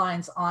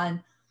guidelines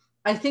on,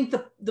 I think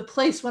the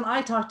place when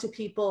I talk to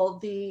people,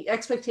 the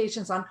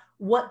expectations on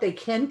what they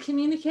can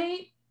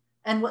communicate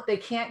and what they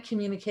can't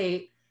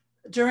communicate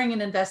during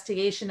an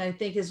investigation, I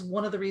think is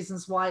one of the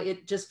reasons why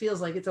it just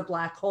feels like it's a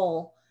black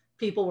hole.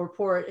 People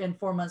report and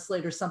 4 months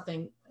later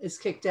something is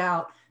kicked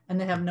out and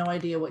they have no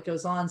idea what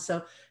goes on.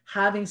 So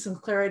having some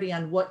clarity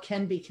on what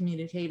can be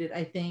communicated,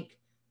 I think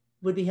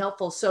would be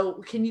helpful. So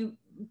can you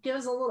give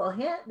us a little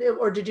hint,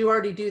 or did you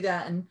already do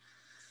that? And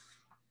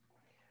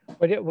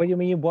what do you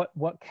mean?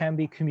 What can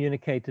be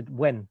communicated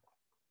when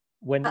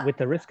with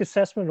the risk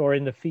assessment or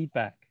in the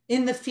feedback?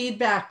 In the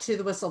feedback to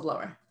the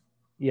whistleblower.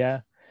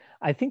 Yeah,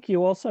 I think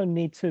you also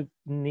need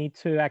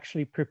to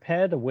actually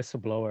prepare the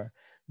whistleblower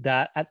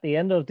that at the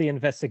end of the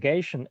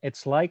investigation,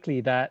 it's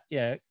likely that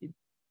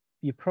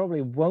you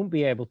probably won't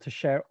be able to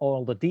share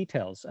all the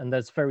details, and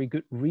there's very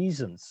good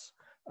reasons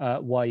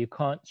why you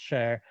can't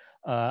share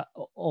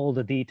all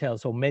the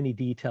details or many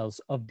details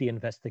of the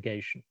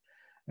investigation,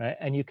 right?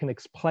 And you can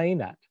explain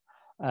that.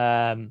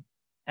 And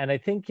I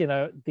think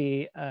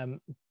the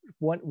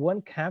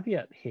one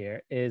caveat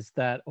here is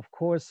that, of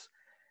course,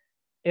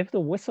 if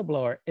the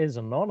whistleblower is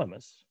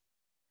anonymous,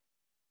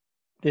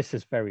 this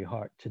is very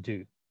hard to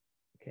do.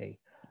 Okay.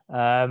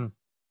 And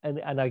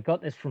I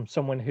got this from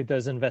someone who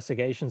does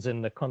investigations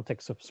in the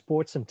context of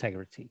sports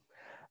integrity.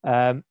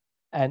 And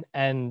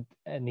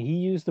he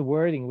used the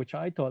wording, which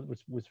I thought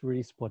was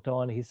really spot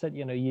on. He said,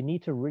 you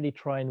need to really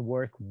try and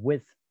work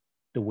with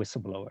the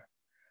whistleblower.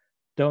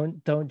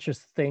 Don't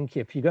just think,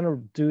 if you're going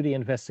to do the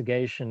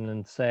investigation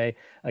and say,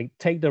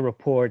 take the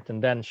report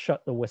and then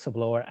shut the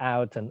whistleblower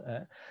out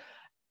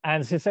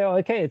and to say, oh,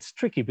 okay, it's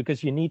tricky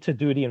because you need to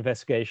do the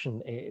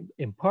investigation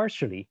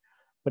impartially.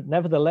 But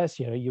nevertheless,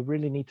 you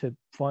really need to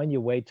find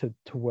your way to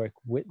work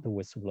with the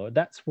whistleblower.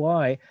 That's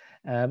why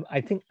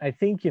I think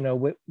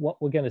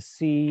what we're going to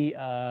see,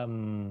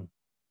 in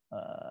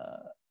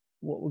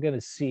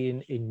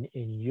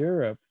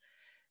Europe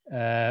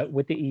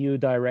with the EU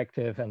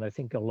directive, and I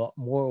think a lot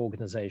more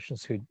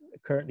organizations who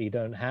currently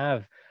don't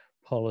have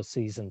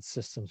policies and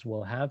systems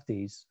will have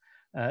these.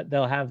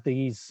 They'll have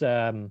these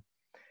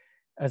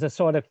as a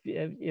sort of,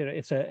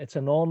 it's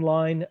an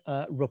online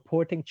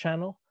reporting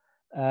channel.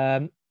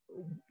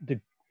 The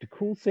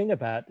cool thing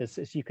about this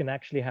is you can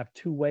actually have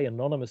two-way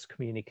anonymous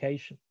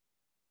communication,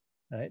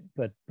 right?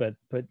 But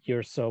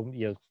you're so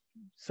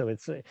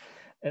it's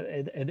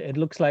it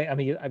looks like, I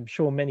mean, I'm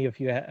sure many of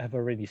you have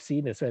already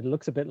seen this. So it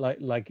looks a bit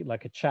like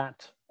a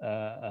chat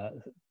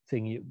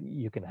thing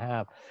you can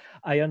have.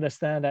 I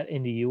understand that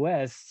in the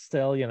US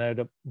still,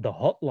 the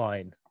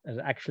hotline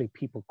and actually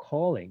people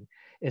calling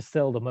is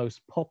still the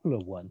most popular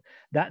one.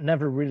 That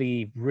never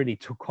really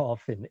took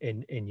off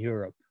in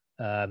Europe.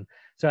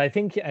 So I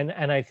think,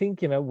 and I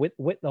think,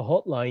 with the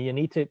hotline, you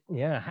need to,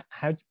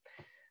 how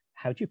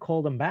do you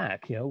call them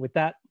back? With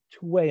that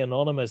two-way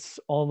anonymous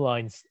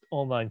online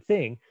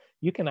thing,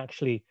 you can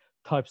actually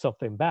type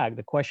something back.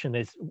 The question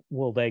is,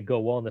 will they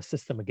go on the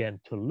system again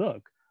to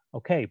look?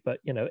 Okay, but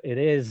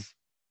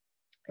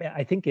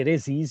I think it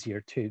is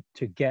easier to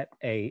get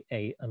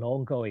an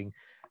ongoing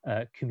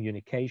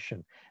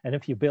communication, and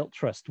if you build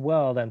trust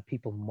well, then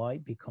people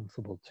might be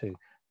comfortable to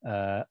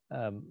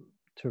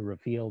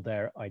reveal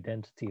their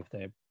identity if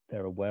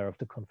they're aware of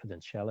the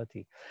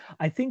confidentiality.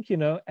 I think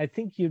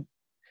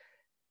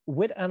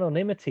with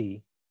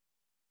anonymity,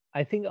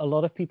 I think a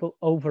lot of people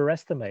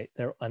overestimate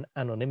their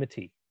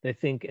anonymity. They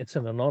think it's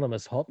an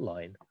anonymous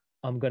hotline.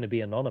 I'm going to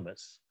be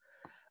anonymous.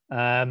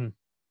 But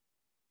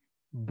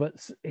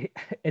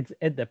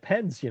it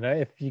depends,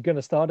 if you're going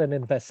to start an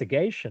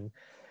investigation,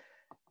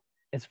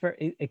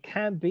 it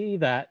can be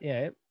that,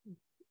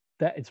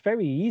 that it's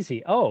very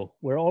easy. Oh,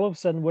 all of a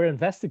sudden we're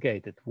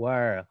investigated.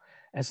 Well,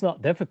 it's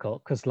not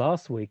difficult because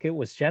last week it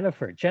was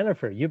Jennifer.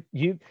 Jennifer, you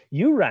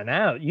ran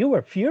out. You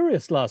were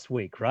furious last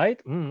week,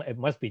 right? It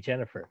must be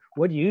Jennifer.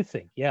 What do you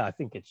think? Yeah, I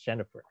think it's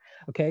Jennifer.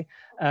 Okay,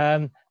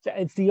 so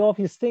it's the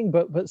obvious thing,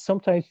 but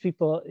sometimes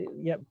people,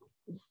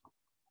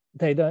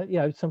 they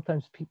don't.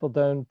 Sometimes people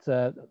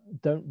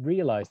don't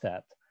realize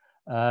that.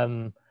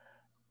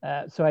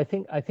 So I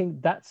think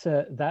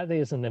that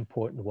is an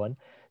important one.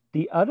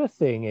 The other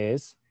thing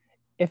is,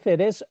 if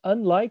it is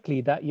unlikely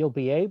that you'll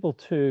be able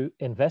to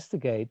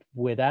investigate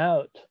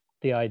without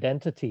the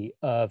identity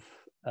of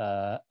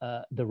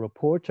the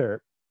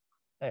reporter,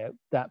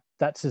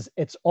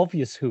 it's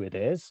obvious who it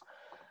is,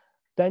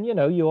 then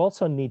you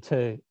also need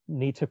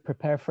to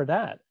prepare for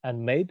that,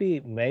 and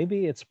maybe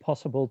it's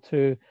possible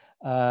to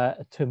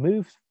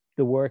move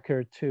the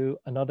worker to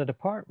another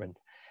department.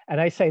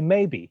 And I say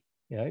maybe.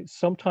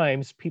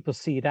 Sometimes people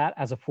see that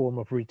as a form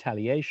of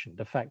retaliation,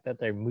 the fact that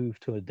they're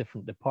moved to a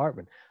different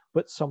department,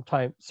 but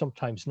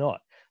sometimes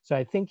not. So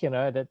I think,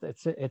 that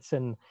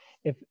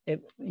if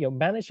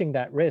managing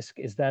that risk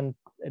is then,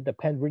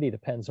 really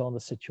depends on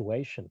the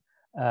situation.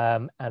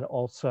 And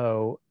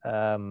also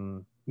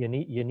you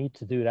need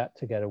to do that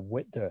together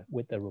with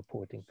the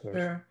reporting person.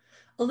 Sure.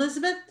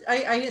 Elizabeth,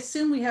 I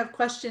assume we have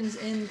questions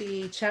in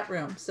the chat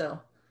room, so.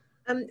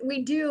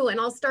 We do, and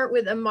I'll start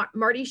with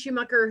Marty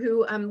Schumacher,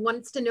 who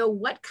wants to know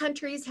what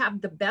countries have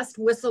the best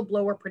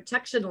whistleblower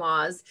protection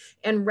laws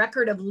and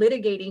record of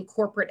litigating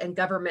corporate and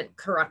government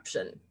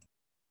corruption.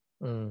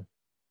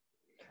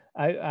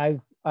 I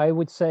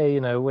would say,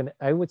 when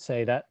I would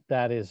say that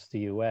that is the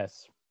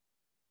US.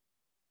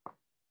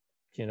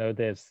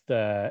 There's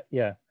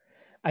yeah.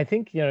 I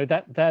think,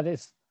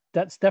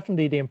 that's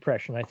definitely the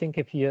impression. I think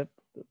if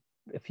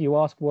you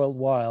ask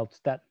worldwide,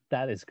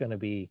 that is going to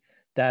be,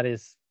 that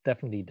is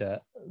definitely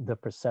the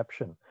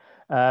perception.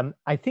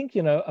 I think,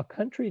 a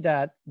country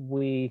that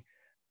we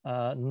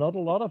not a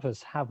lot of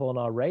us have on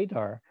our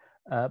radar,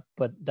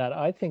 but that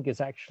I think is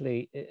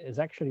actually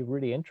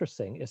really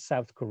interesting, is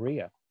South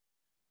Korea.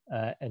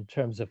 In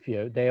terms of,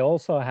 they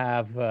also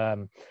have,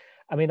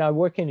 I mean, I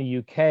work in the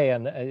UK,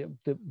 and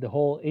the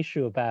whole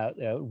issue about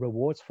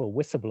rewards for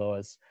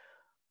whistleblowers,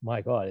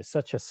 my God, it's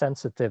such a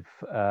sensitive,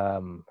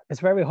 it's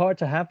very hard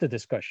to have the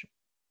discussion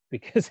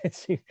because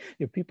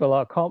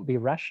people can't be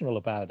rational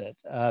about it.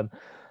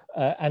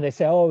 And they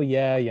say, oh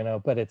yeah,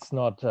 but it's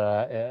not,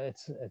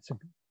 it's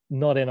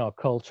not in our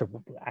culture.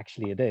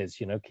 Actually, it is.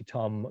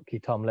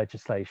 Kitam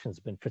legislation has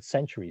been for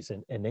centuries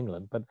in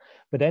England.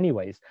 But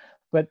anyways,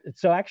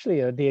 so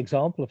actually, the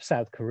example of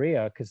South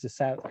Korea, because the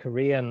South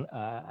Korean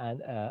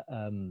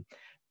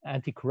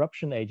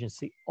anti-corruption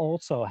agency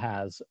also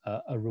has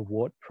a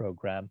reward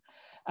program,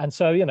 and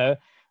so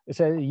it's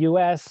a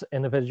U.S.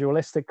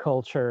 individualistic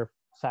culture.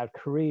 South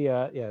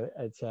Korea,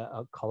 it's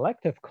a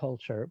collective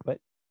culture, but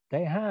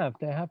they have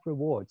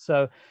rewards.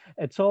 So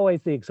it's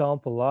always the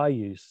example I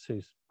use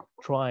to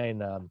try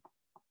and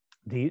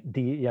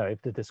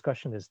if the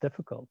discussion is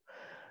difficult.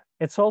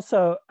 It's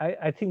also,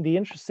 I think the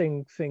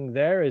interesting thing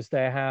there is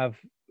they have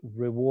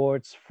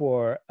rewards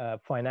for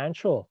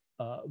financial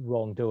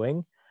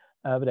wrongdoing,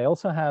 but they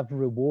also have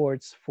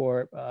rewards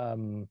for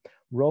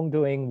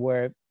wrongdoing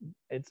where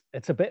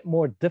it's a bit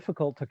more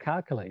difficult to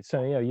calculate.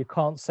 So you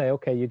can't say,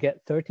 okay, you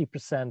get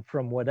 30%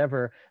 from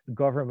whatever the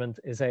government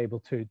is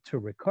able to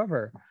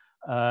recover.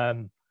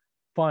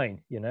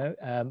 Fine,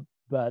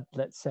 but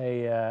let's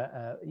say,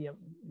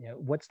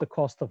 what's the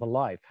cost of a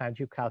life? How do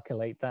you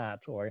calculate that?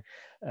 Or,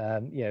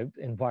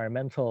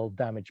 environmental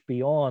damage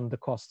beyond the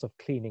cost of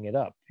cleaning it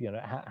up.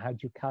 How do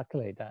you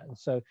calculate that? And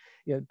so,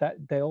 that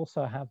they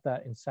also have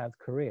that in South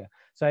Korea.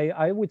 So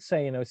I would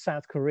say,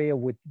 South Korea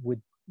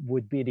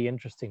would be the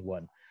interesting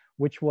one.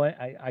 Which one?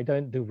 I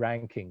don't do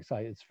rankings.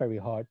 It's very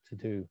hard to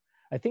do.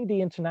 I think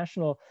the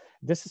international,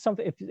 this is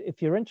something,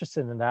 if you're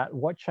interested in that,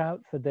 watch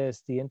out for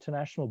this. The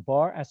International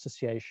Bar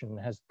Association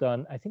has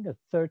done, I think, a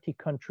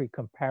 30-country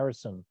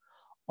comparison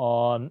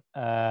on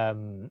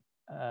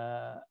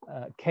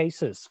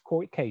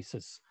court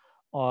cases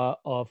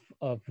of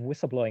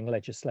whistleblowing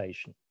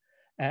legislation,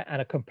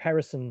 and a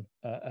comparison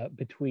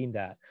between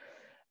that.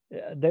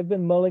 They've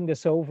been mulling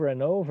this over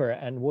and over,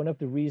 and one of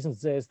the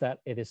reasons is that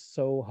it is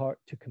so hard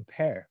to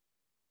compare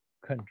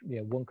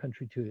one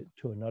country to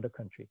another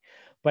country.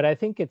 But I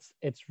think it's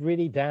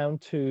really down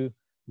to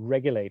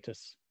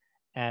regulators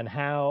and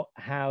how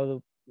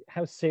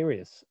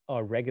serious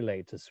are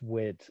regulators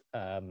with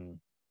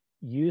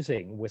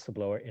using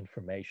whistleblower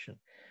information,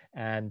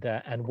 and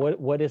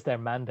what is their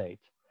mandate.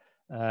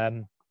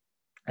 And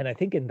I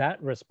think in that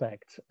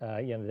respect,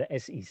 the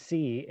SEC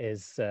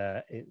is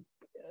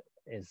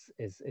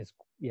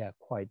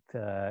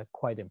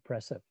quite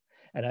impressive.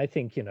 And I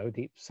think,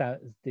 the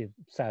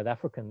South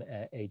African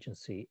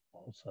agency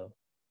also.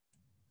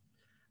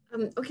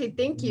 Okay,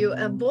 thank you.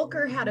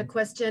 Volker had a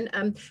question.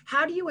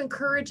 How do you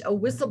encourage a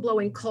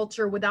whistleblowing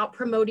culture without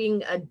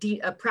promoting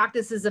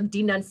practices of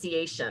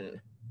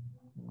denunciation?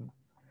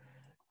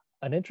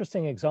 An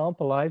interesting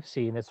example I've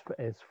seen is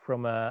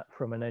from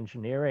an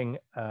engineering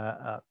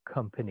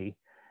company,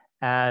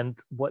 and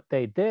what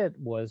they did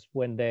was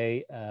when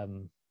they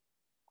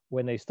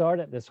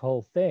started this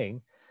whole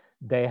thing,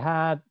 they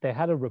had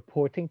a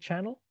reporting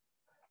channel,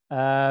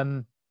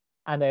 and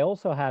they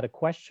also had a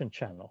question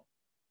channel.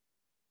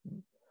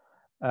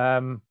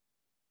 And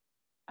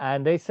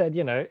they said,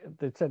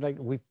 like,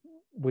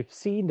 we've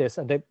seen this,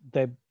 and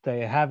they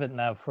have it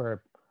now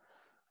for,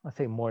 I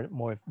think,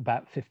 more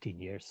about 15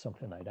 years,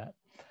 something like that.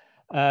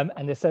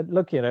 And they said,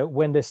 look,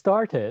 when they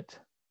started,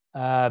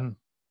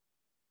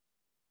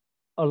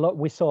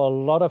 we saw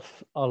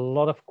a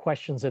lot of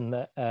questions in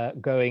the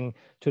going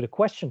to the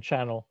question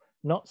channel,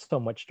 not so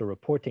much the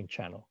reporting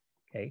channel.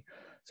 Okay,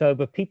 so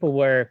but people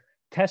were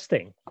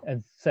testing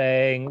and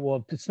saying,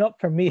 well, it's not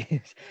for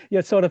me.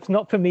 Sort of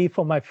not for me,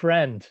 for my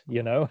friend.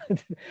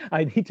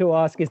 I need to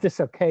ask, is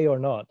this okay or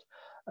not?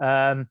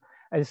 And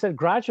I said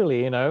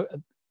gradually,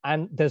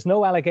 and there's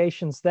no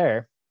allegations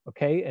there.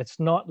 Okay, it's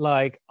not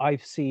like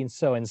I've seen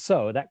so and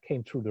so that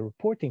came through the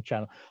reporting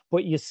channel,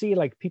 but you see,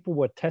 like, people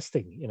were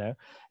testing. And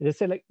they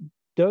said, like,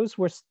 those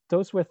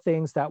were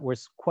things that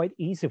was quite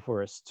easy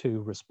for us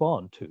to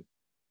respond to.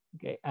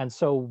 Okay, and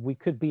so we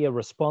could be a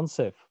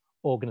responsive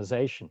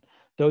organization.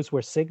 Those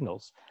were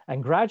signals,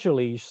 and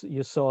gradually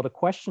you saw the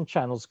question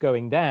channels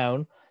going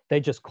down. They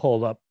just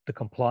called up the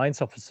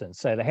compliance officer and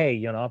said,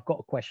 hey, I've got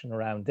a question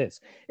around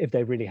this, if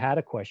they really had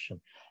a question.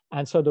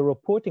 And so the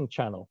reporting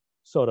channel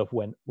sort of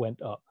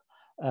went up.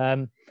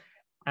 And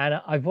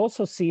I've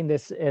also seen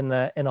this in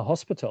a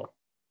hospital,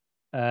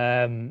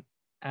 and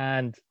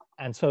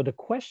and so the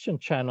question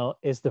channel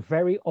is the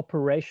very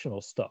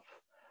operational stuff.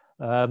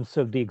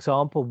 So the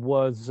example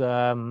was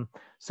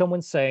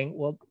someone saying,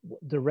 well,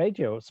 the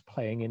radio is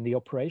playing in the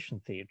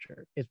operation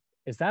theater.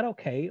 Is that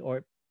okay?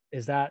 Or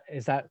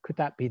could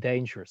that be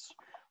dangerous?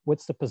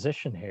 What's the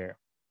position here?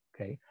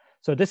 Okay.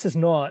 So this is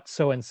not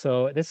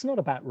so-and-so, this is not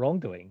about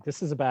wrongdoing.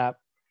 This is about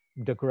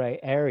the gray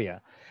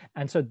area.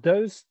 And so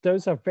those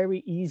are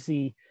very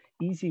easy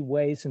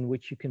ways in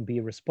which you can be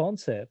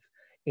responsive,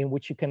 in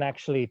which you can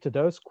actually, to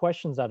those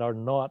questions that are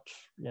not,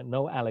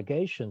 no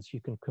allegations,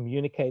 you can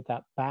communicate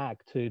that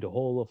back to the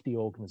whole of the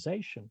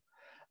organization.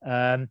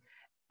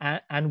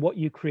 And what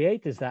you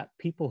create is that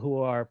people who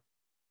are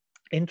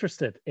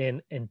interested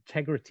in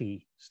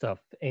integrity stuff,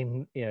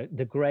 in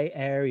the gray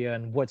area,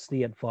 and what's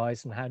the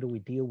advice and how do we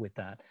deal with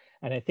that.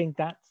 And I think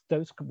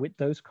that's with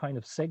those kind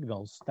of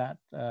signals that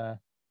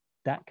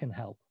that can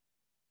help.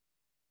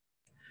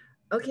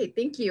 Okay,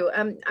 thank you.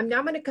 I'm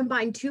now going to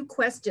combine two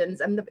questions.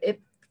 The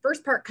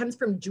first part comes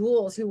from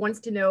Jules, who wants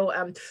to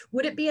know,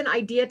 would it be an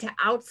idea to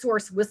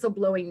outsource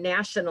whistleblowing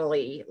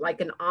nationally, like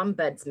an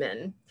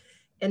ombudsman?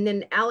 And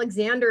then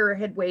Alexander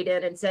had weighed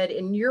in and said,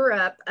 in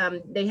Europe,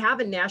 they have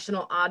a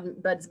national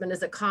ombudsman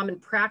as a common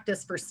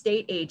practice for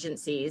state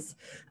agencies,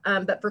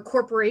 but for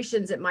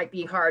corporations, it might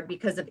be hard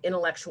because of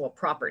intellectual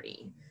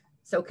property.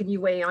 So can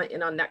you weigh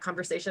in on that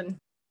conversation?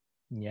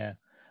 Yeah.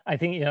 I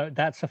think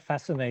that's a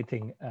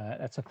fascinating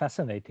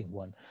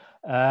one.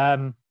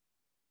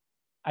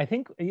 I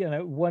think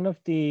one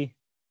of the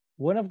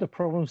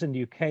problems in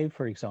the UK,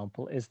 for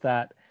example, is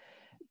that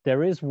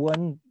there is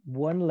one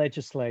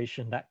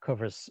legislation that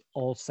covers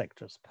all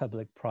sectors,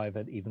 public,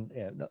 private, even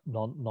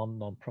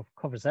non-profit,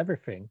 covers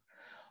everything,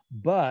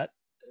 but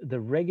the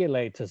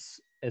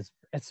regulators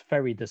it's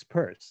very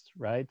dispersed,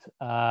 right?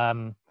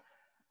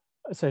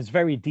 So it's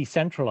very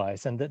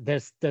decentralized, and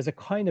there's a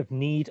kind of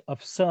need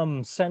of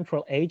some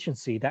central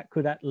agency that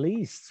could at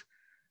least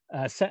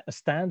set a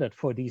standard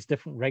for these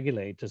different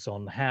regulators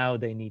on how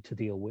they need to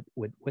deal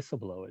with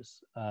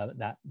whistleblowers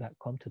that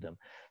come to them.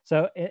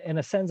 So in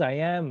a sense, I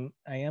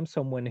am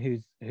someone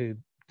who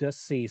does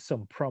see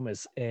some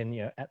promise in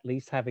at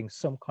least having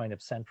some kind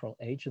of central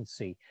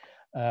agency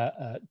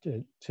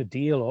to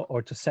deal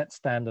or to set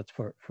standards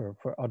for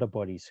other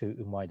bodies who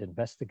might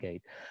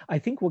investigate. I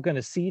think we're going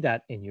to see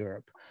that in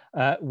Europe.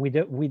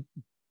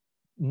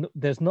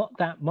 There's not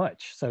that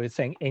much. So it's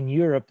saying in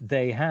Europe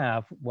they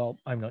have, well,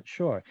 I'm not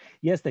sure.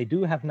 Yes, they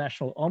do have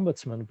national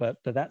ombudsman, but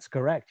that's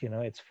correct.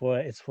 It's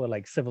for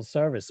like civil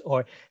service,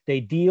 or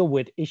they deal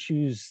with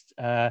issues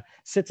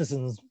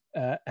citizens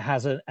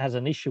has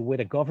an issue with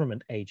a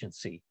government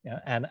agency,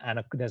 and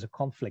there's a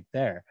conflict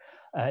there.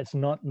 It's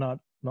not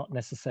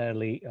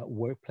necessarily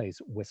workplace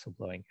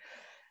whistleblowing.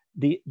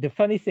 The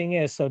funny thing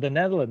is, so the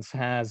Netherlands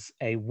has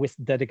a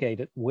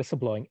dedicated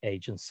whistleblowing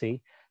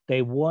agency.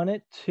 They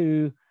wanted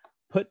to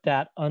put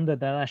that under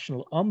the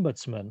national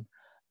ombudsman,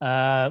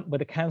 but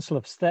the Council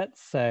of State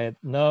said,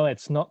 no,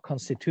 it's not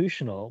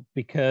constitutional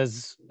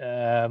because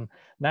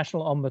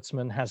national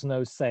ombudsman has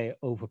no say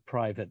over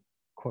private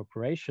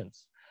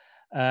corporations.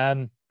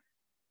 That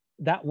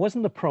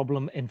wasn't the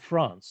problem in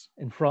France.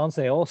 In France,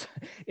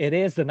 it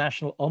is the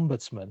national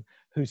ombudsman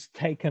who's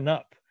taken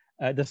up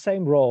the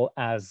same role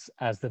as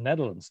the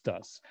Netherlands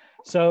does.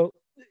 So,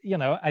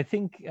 I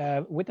think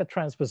with the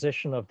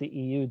transposition of the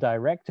EU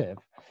directive,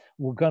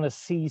 we're going to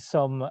see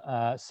some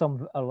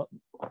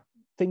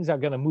things are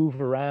going to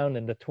move around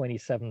in the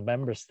 27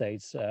 member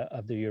states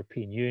of the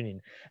European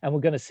Union, and we're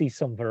going to see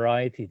some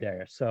variety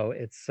there. So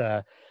it's,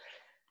 we're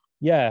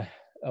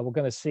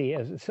going to see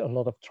a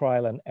lot of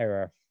trial and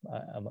error,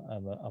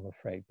 I'm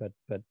afraid,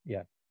 but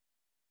yeah.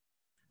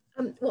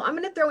 Well, I'm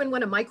going to throw in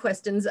one of my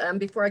questions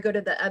before I go to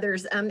the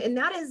others, and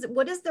that is,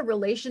 what is the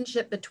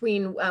relationship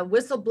between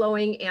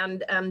whistleblowing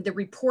and the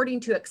reporting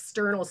to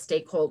external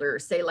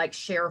stakeholders, say like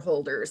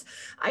shareholders?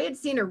 I had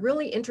seen a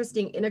really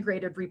interesting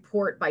integrated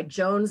report by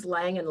Jones,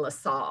 Lang, and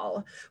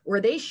LaSalle, where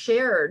they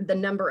shared the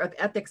number of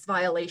ethics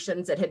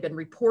violations that had been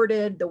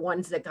reported, the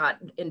ones that got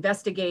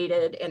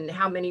investigated, and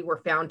how many were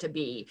found to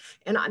be.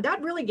 And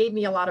that really gave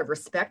me a lot of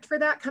respect for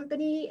that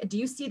company. Do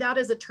you see that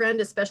as a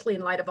trend, especially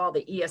in light of all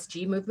the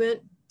ESG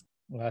movement?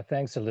 Well,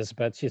 thanks,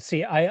 Elizabeth. You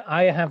see,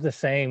 I have the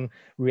same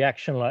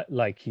reaction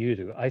like you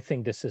do. I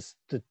think this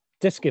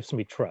gives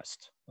me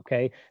trust.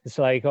 Okay, it's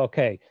like,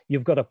 okay,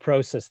 you've got a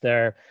process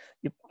there.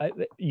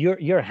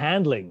 You're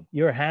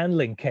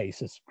handling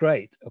cases.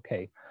 Great.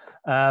 Okay.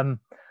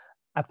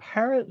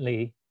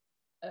 Apparently,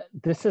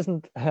 this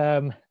isn't.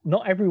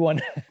 Not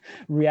everyone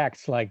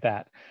reacts like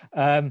that.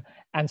 And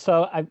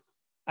so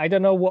I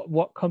don't know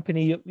what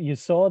company you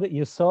saw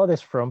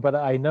this from, but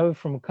I know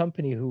from a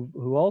company who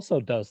also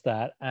does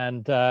that,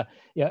 and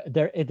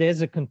it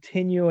is a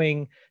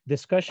continuing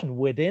discussion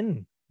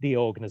within the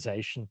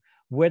organization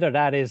whether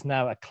that is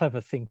now a clever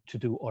thing to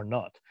do or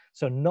not.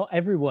 So not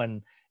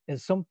everyone,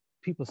 as some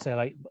people say,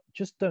 like,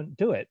 just don't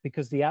do it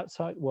because the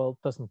outside world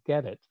doesn't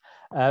get it,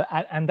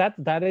 and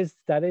that is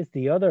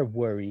the other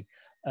worry.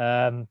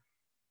 I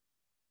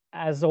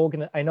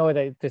know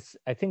that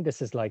I think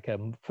this is like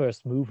a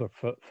first mover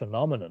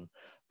phenomenon,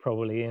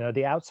 probably,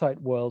 the outside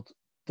world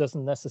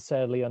doesn't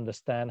necessarily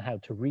understand how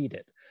to read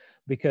it,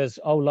 because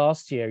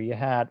last year you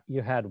had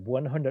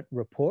 100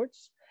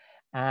 reports,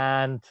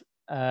 and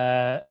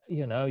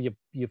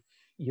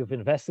you've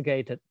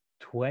investigated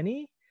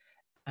 20,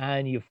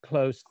 and you've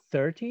closed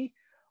 30.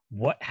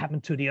 What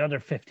happened to the other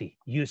 50?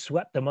 You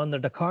swept them under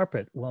the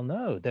carpet. Well,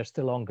 no, they're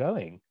still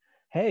ongoing.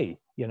 Hey,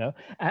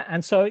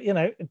 and so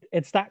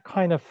it's that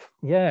kind of,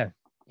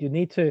 you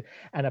need to.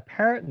 And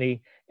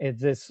apparently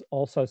it is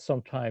also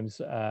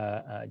sometimes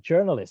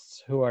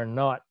journalists who are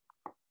not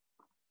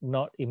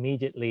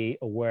immediately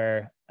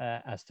aware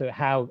as to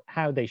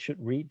how they should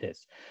read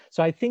this.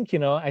 So I think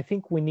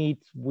we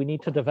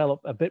need to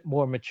develop a bit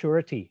more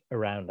maturity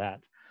around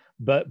that.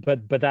 But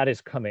that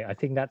is coming. I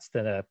think that's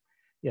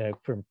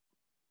from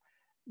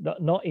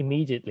not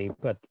immediately,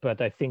 but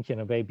I think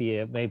maybe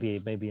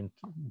in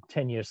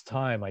 10 years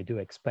time, I do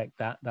expect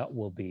that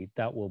will be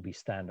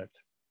standard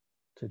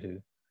to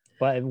do.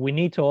 But we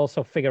need to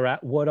also figure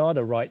out what are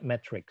the right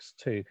metrics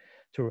to.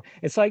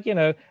 It's like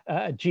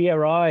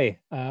GRI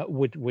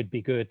would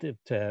be good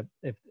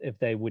if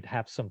they would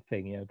have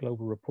something,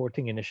 Global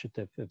Reporting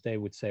Initiative, if they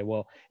would say,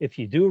 well, if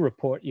you do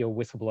report your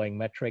whistleblowing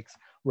metrics,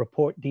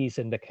 report these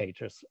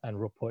indicators and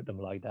report them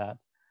like that.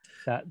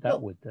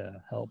 That would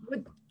help.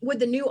 Would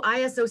the new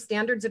ISO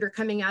standards that are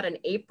coming out in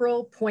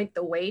April point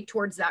the way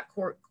towards that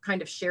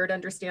kind of shared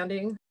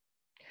understanding?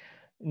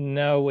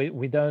 No,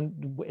 we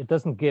don't. It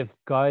doesn't give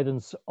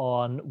guidance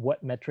on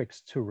what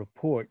metrics to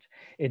report.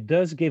 It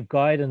does give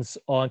guidance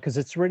on, because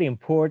it's really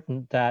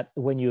important that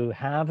when you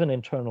have an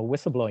internal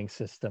whistleblowing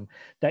system,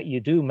 that you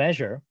do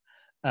measure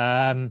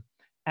and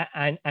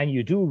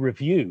you do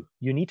review.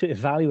 You need to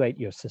evaluate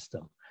your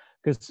system,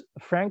 because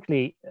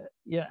frankly,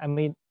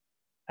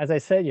 as I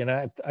said,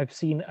 I've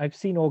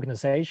seen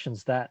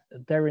organizations that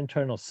their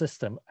internal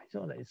system, I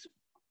thought it's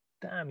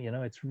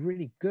it's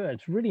really good.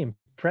 It's really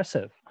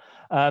impressive.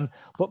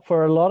 But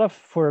for a lot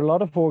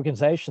of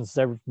organizations,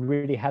 they're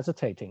really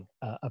hesitating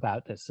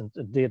about this. And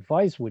the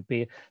advice would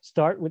be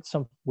start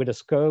with a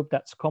scope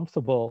that's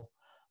comfortable.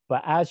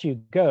 But as you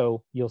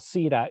go, you'll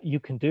see that you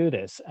can do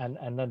this. And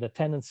then the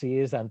tendency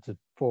is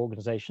for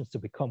organizations to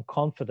become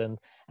confident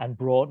and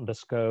broaden the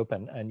scope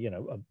and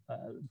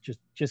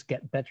just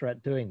get better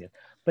at doing it.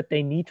 But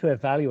they need to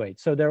evaluate.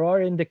 So there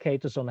are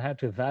indicators on how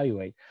to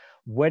evaluate.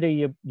 Whether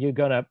you're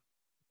going to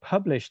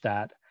publish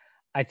that,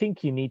 I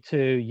think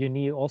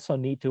you also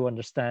need to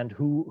understand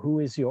who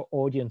is your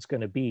audience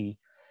going to be,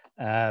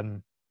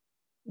 and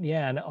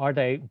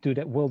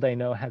will they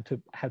know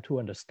how to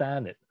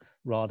understand it,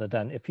 rather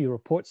than if you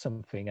report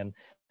something and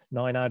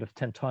 9 out of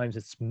 10 times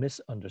it's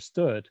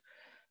misunderstood,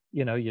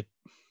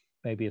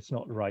 maybe it's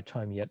not the right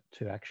time yet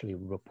to actually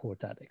report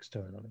that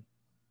externally.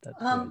 That's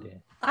the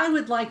idea. I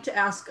would like to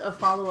ask a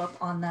follow-up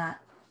on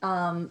that.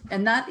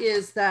 And that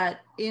is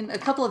that in a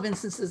couple of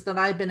instances that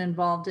I've been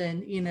involved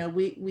in,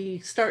 we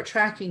start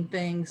tracking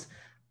things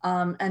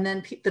and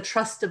then the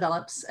trust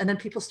develops and then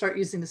people start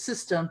using the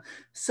system.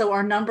 So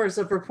our numbers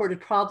of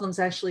reported problems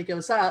actually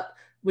goes up,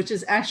 which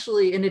is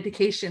actually an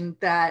indication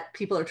that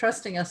people are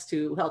trusting us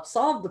to help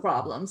solve the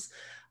problems.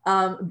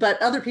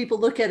 But other people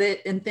look at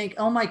it and think,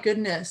 oh my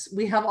goodness,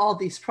 we have all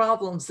these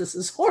problems. This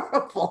is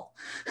horrible.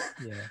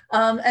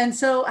 Yeah. And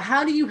so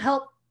how do you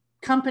help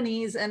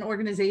companies and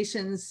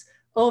organizations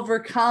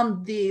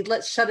overcome the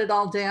let's shut it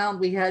all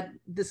down,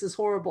 this is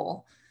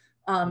horrible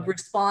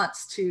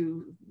response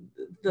to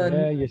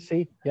the you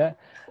see,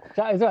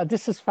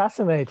 this is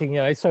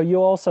fascinating. So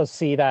you also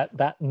see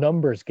that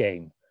numbers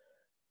game,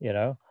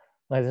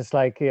 like it's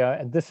like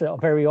and this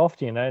very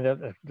often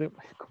the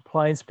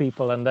compliance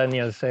people, and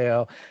then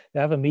say, they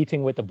have a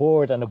meeting with the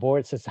board and the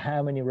board says,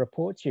 how many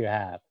reports you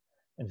have,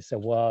 and they say,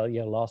 well,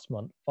 last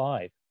month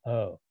 5.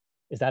 Oh,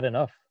 is that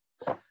enough?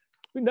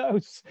 Who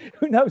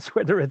knows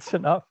whether it's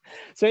enough?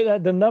 So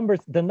the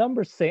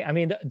numbers say,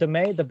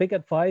 the big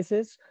advice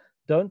is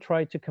don't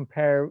try to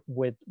compare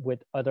with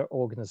other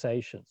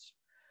organizations,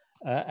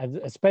 and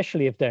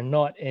especially if they're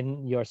not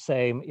in your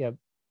same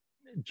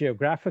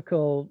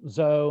geographical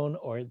zone,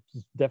 or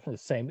definitely the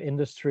same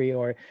industry,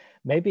 or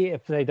maybe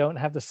if they don't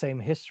have the same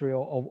history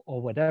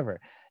or whatever.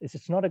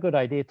 It's not a good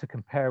idea to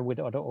compare with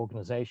other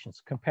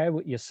organizations. Compare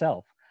with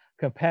yourself.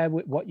 Compare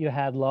with what you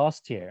had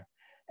last year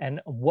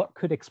and what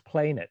could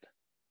explain it,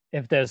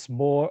 if there's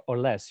more or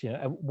less.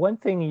 One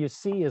thing you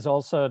see is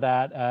also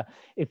that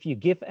if you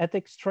give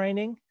ethics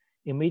training,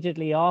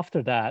 immediately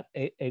after that,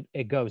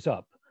 it goes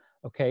up,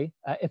 okay?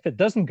 If it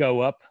doesn't go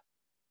up,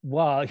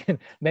 well,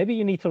 maybe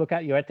you need to look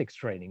at your ethics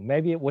training.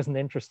 Maybe it wasn't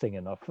interesting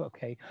enough,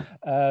 okay?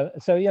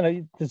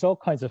 So, there's all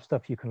kinds of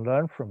stuff you can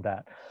learn from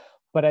that.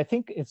 But I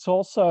think it's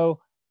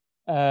also,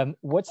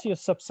 what's your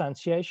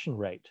substantiation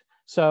rate?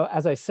 So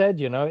as I said,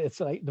 it's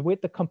like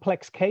with the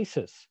complex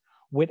cases,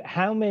 with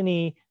how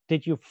many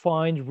did you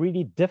find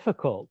really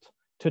difficult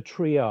to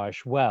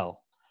triage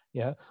well?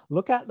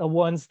 Look at the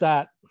ones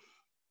that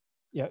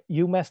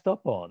you messed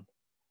up on.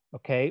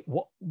 Okay,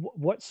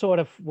 what sort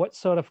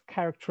of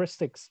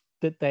characteristics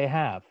did they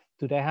have?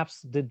 Do they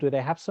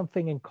have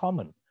something in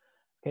common?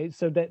 Okay,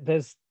 so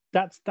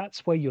that's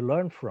where you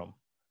learn from.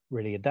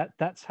 really.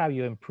 That's how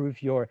you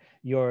improve your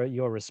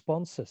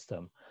response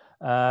system.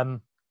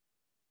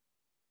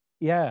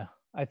 Yeah,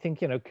 I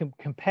think, you know,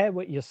 compare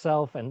with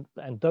yourself, and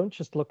don't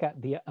just look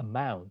at the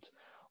amount.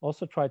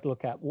 Also try to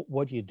look at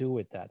what you do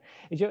with that.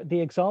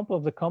 The example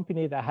of the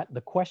company that had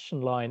the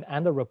question line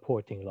and the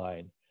reporting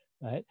line,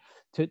 right?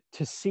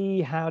 To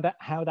see how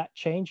that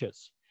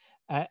changes.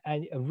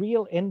 And a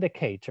real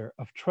indicator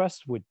of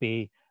trust would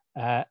be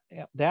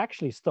they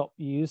actually stop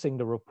using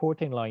the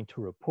reporting line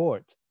to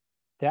report.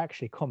 They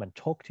actually come and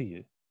talk to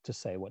you to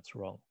say what's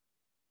wrong.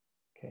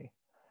 Okay.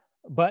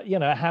 But, you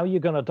know, how you're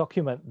going to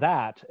document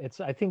that?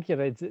 I think, you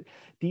know,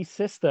 these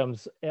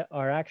systems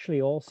are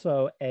actually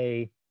also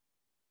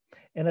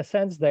in a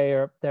sense,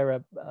 they're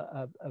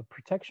a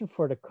protection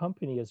for the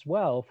company as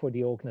well, for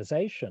the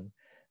organization,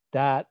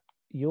 that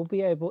you'll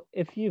be able,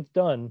 if you've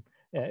done,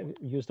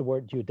 use the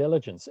word due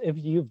diligence, if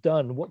you've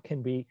done what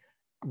can be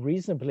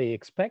reasonably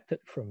expected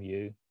from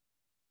you,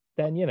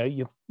 then, you know,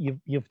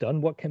 you've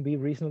done what can be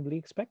reasonably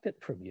expected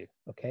from you.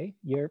 Okay,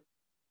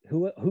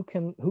 who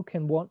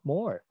can want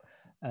more?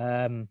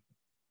 It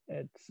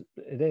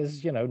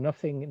is, you know,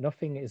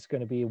 nothing is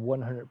going to be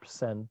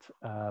 100%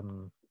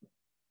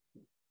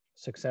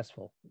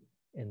 successful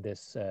in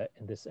this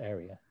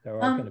area. There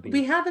are going to be.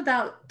 We have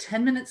about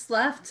 10 minutes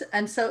left,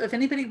 and so if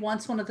anybody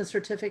wants one of the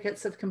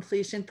certificates of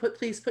completion,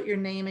 please put your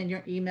name and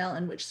your email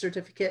and which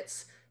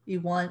certificates you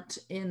want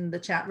in the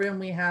chat room.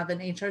 We have an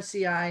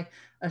HRCI,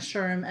 a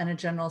SHRM, and a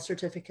general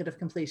certificate of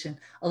completion.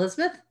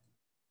 Elizabeth?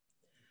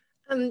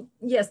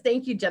 Yes,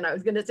 thank you, Jenna. I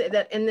was going to say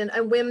that. And then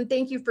Wim,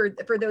 thank you for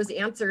those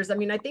answers. I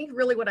mean, I think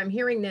really what I'm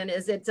hearing then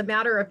is it's a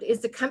matter of, is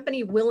the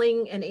company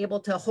willing and able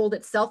to hold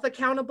itself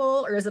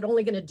accountable, or is it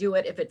only going to do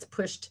it if it's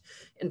pushed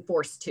and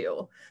forced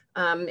to?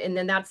 And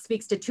then that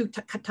speaks to two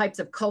types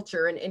of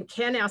culture. And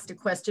Ken asked a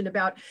question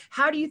about,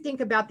 how do you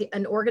think about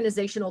an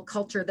organizational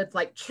culture that's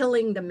like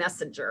killing the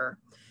messenger?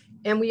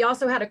 And we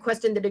also had a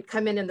question that had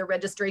come in the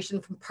registration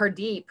from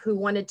Pardeep, who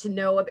wanted to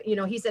know, you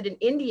know, he said in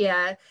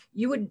India,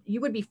 you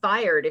would be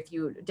fired if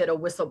you did a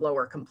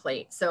whistleblower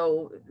complaint.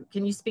 So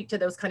can you speak to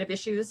those kind of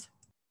issues?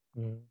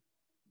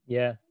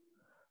 Yeah.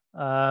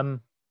 I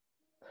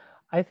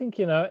think,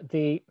 you know,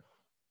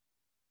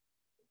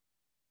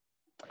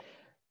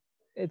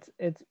 it's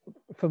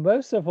for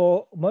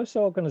most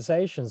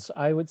organizations,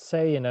 I would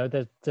say, you know,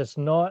 there's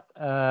not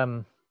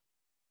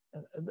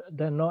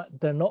they're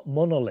not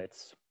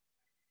monoliths.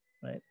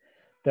 Right.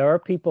 There are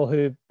people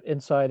who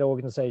inside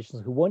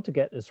organizations who want to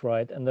get this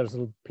right, and there's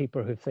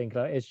people who think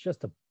like, it's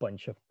just a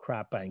bunch of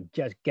crap and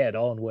just get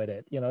on with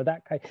it. You know,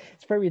 that kind.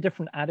 It's very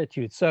different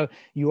attitude. So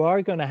you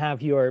are going to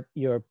have your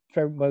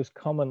very most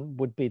common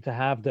would be to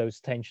have those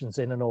tensions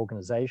in an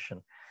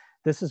organization.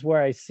 This is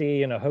where I see,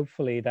 you know,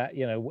 hopefully that,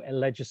 you know,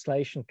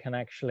 legislation can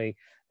actually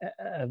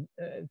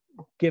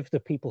give the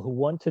people who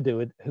want to do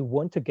it, who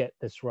want to get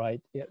this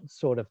right,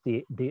 sort of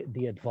the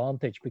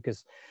advantage,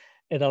 because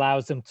it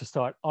allows them to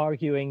start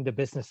arguing the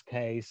business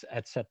case,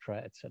 et cetera,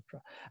 et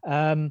cetera.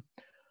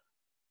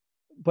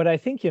 But I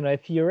think, you know,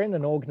 if you're in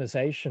an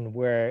organization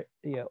where,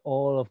 you know,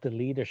 all of the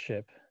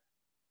leadership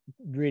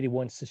really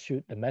wants to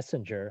shoot the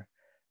messenger,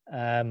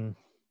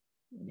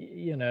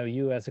 you know,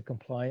 you as a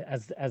compliant,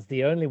 as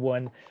the only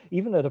one,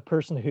 even though the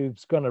person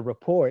who's going to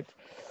report,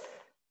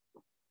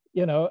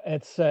 you know,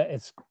 it's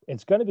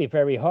going to be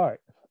very hard.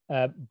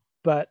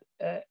 But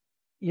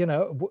you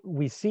know,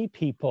 we see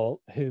people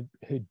who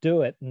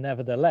do it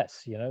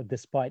nevertheless, you know,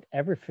 despite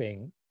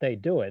everything, they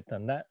do it.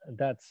 And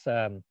that's,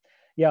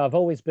 yeah, I've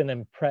always been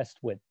impressed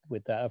with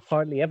that. I've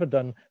hardly ever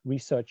done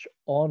research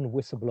on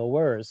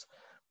whistleblowers,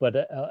 but,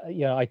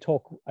 you know, I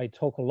talk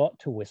a lot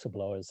to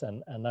whistleblowers,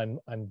 and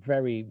I'm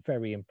very,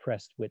 very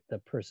impressed with the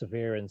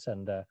perseverance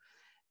and the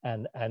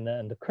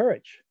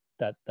courage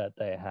that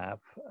they have.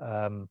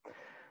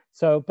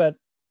 So, but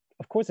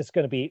of course it's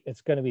going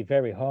to be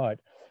very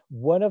hard.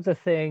 One of the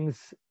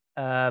things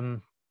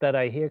that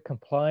I hear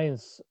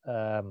compliance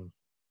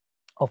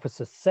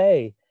officers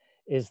say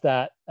is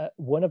that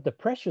one of the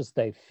pressures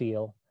they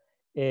feel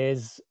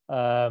is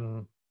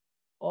around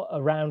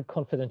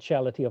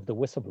confidentiality of the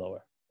whistleblower.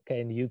 Okay,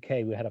 in the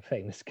UK, we had a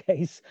famous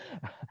case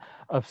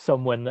of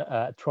someone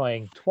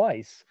trying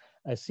twice,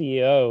 a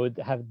CEO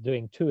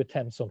doing 2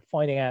 attempts on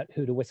finding out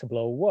who the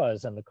whistleblower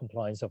was, and the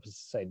compliance officer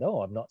said,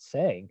 "No, I'm not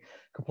saying."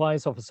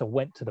 Compliance officer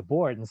went to the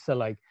board and said,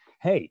 like,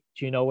 "Hey,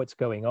 do you know what's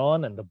going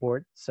on?" And the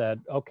board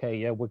said, "Okay,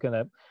 yeah, we're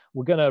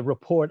gonna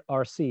report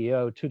our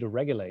CEO to the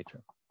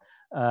regulator."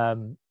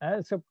 And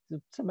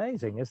it's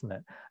amazing, isn't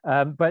it?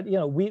 But you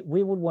know, we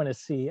would want to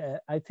see.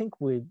 I think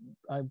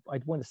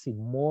I'd want to see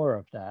more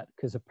of that,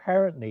 because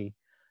apparently,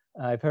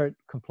 I've heard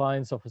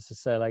compliance officers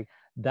say like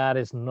that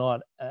is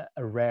not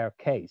a rare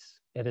case.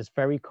 It is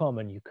very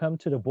common. You come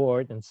to the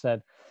board and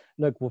said,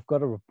 "Look, we've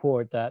got a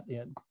report that, you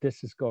know,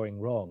 this is going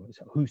wrong."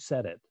 So who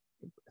said it?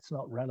 It's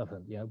not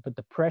relevant, you know. But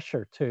the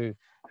pressure to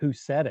who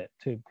said it,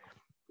 to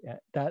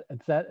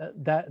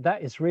that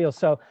is real.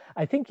 So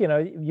I think, you know,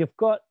 you've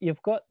got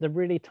the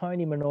really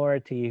tiny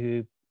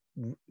minority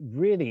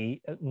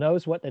really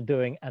knows what they're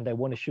doing and they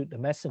want to shoot the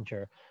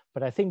messenger.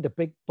 But I think the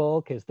big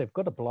bulk is they've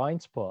got a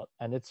blind spot,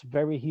 and it's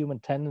very human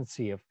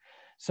tendency of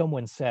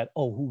someone said,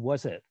 oh, who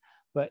was it?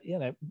 But, you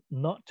know,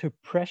 not to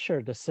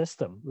pressure the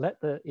system.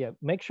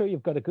 Make sure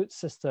you've got a good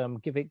system,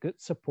 give it good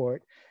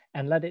support,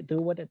 and let it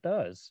do what it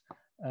does.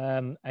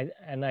 And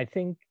I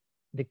think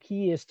the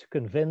key is to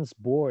convince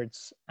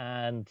boards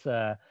and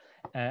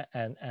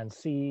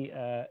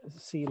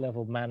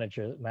C-level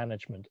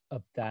management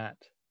of that,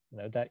 you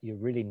know, that you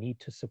really need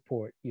to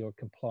support your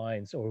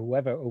compliance, or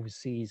whoever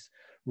overseas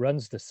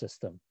runs the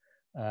system,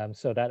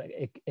 so that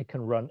it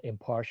can run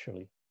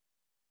impartially.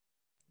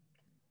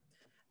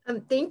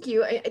 Thank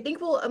you. I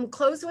think we'll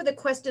close with a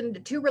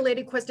question, two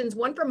related questions.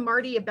 One from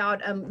Marty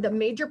about the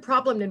major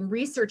problem in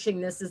researching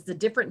this is the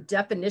different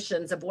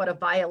definitions of what a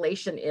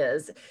violation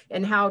is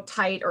and how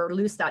tight or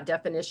loose that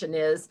definition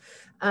is.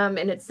 And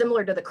it's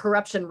similar to the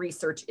corruption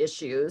research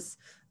issues.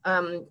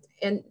 Then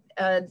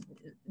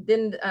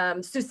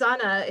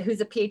Susanna,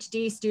 who's a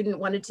PhD student,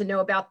 wanted to know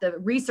about the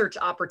research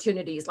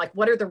opportunities, like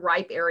what are the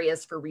ripe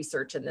areas for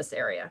research in this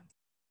area?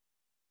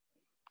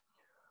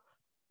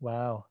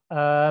 Wow.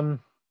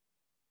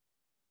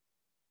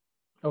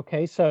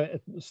 Okay, so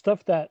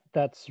stuff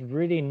that's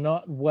really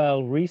not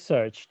well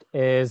researched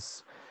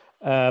is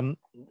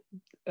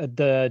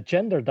the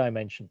gender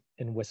dimension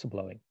in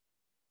whistleblowing,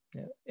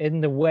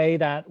 in the way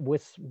that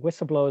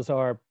whistleblowers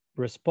are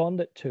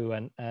responded to,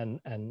 and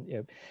you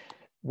know,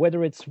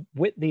 whether it's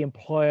with the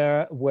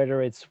employer,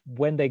 whether it's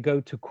when they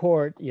go to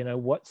court, you know,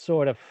 what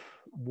sort of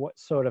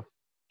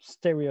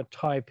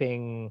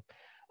stereotyping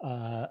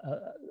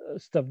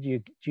stuff do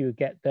you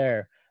get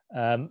there?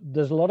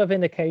 There's a lot of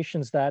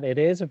indications that it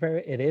is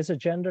a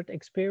gendered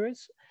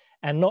experience,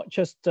 and not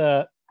just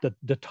the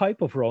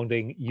type of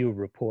wrongdoing you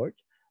report,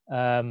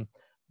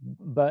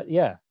 but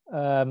yeah.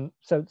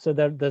 So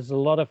there's a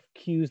lot of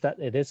cues that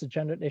it is a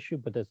gendered issue,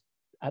 but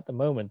at the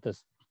moment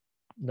there's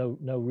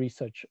no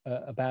research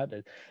about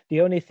it.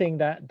 The only thing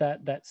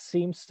that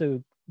seems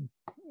to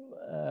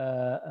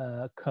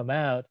come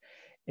out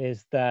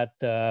is that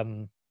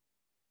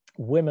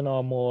women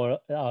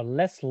are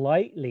less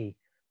likely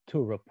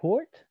to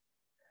report.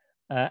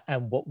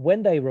 But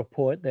when they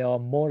report, they are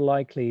more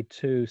likely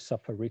to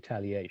suffer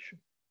retaliation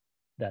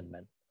than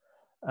men.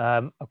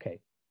 Okay,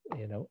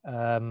 you know,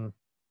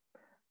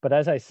 but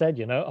as I said,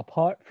 you know,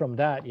 apart from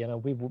that, you know,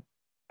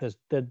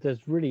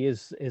 there's really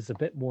is a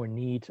bit more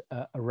need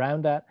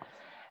around that.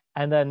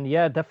 And then,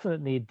 yeah,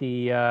 definitely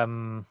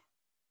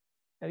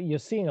you're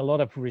seeing a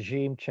lot of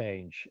regime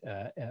change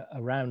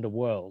around the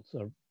world,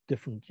 or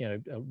different, you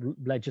know,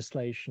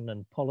 legislation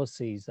and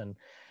policies, and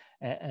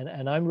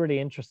I'm really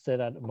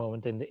interested at the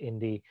moment in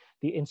the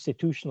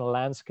institutional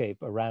landscape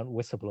around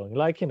whistleblowing.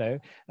 Like, you know,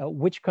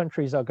 which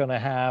countries are going to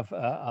have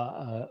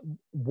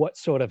what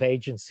sort of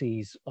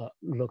agencies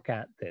look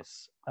at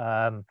this,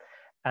 and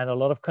a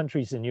lot of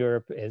countries in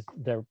Europe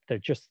they're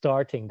just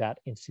starting that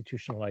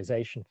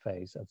institutionalization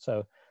phase, and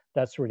so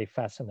that's really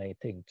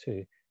fascinating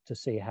to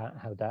see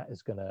how that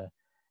is going to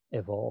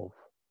evolve.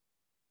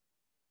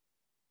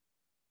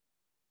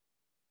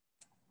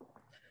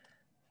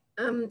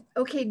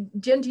 Okay,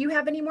 Jen, do you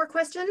have any more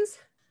questions?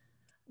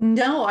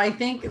 No, I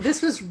think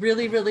this was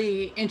really,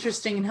 really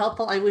interesting and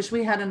helpful. I wish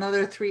we had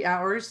another 3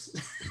 hours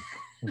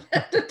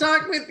to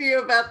talk with you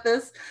about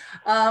this,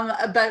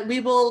 but we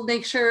will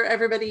make sure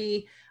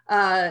everybody,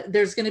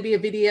 there's going to be a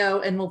video,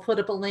 and we'll put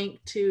up a link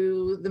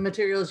to the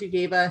materials you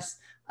gave us.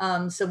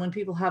 So when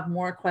people have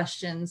more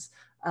questions,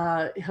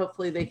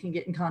 hopefully they can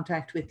get in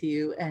contact with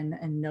you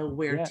and know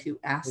where to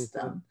ask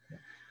them.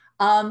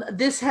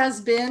 This has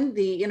been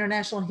the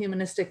International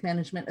Humanistic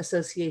Management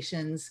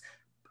Association's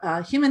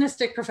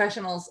Humanistic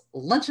Professionals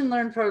Lunch and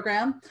Learn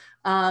program.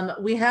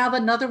 We have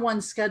another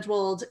one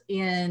scheduled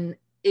in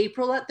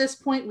April at this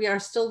point. We are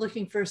still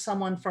looking for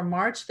someone for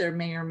March. There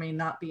may or may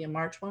not be a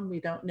March one. We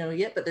don't know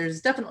yet, but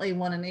there's definitely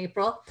one in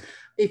April.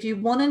 If you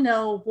want to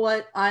know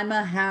what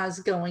IMA has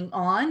going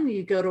on,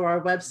 you go to our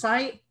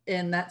website,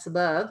 and that's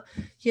above,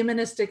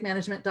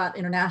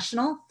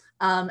 humanisticmanagement.international.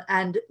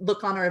 And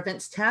look on our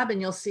events tab,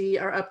 and you'll see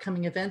our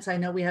upcoming events. I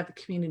know we have a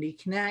Community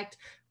Connect,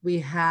 we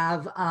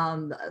have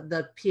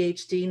the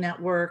PhD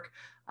network,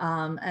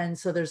 and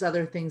so there's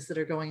other things that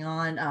are going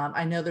on.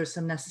 I know there's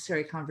some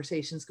necessary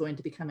conversations going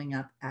to be coming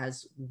up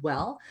as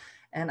well.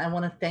 And I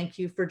want to thank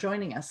you for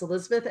joining us.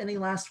 Elizabeth, any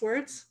last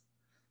words?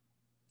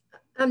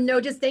 No,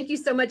 just thank you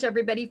so much,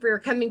 everybody, for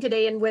coming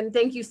today. And Wim,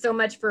 thank you so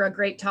much for a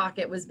great talk.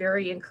 It was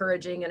very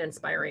encouraging and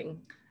inspiring.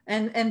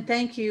 And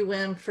thank you,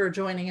 Wim, for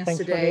joining us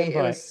today. It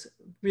was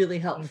really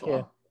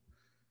helpful.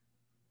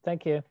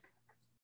 Thank you.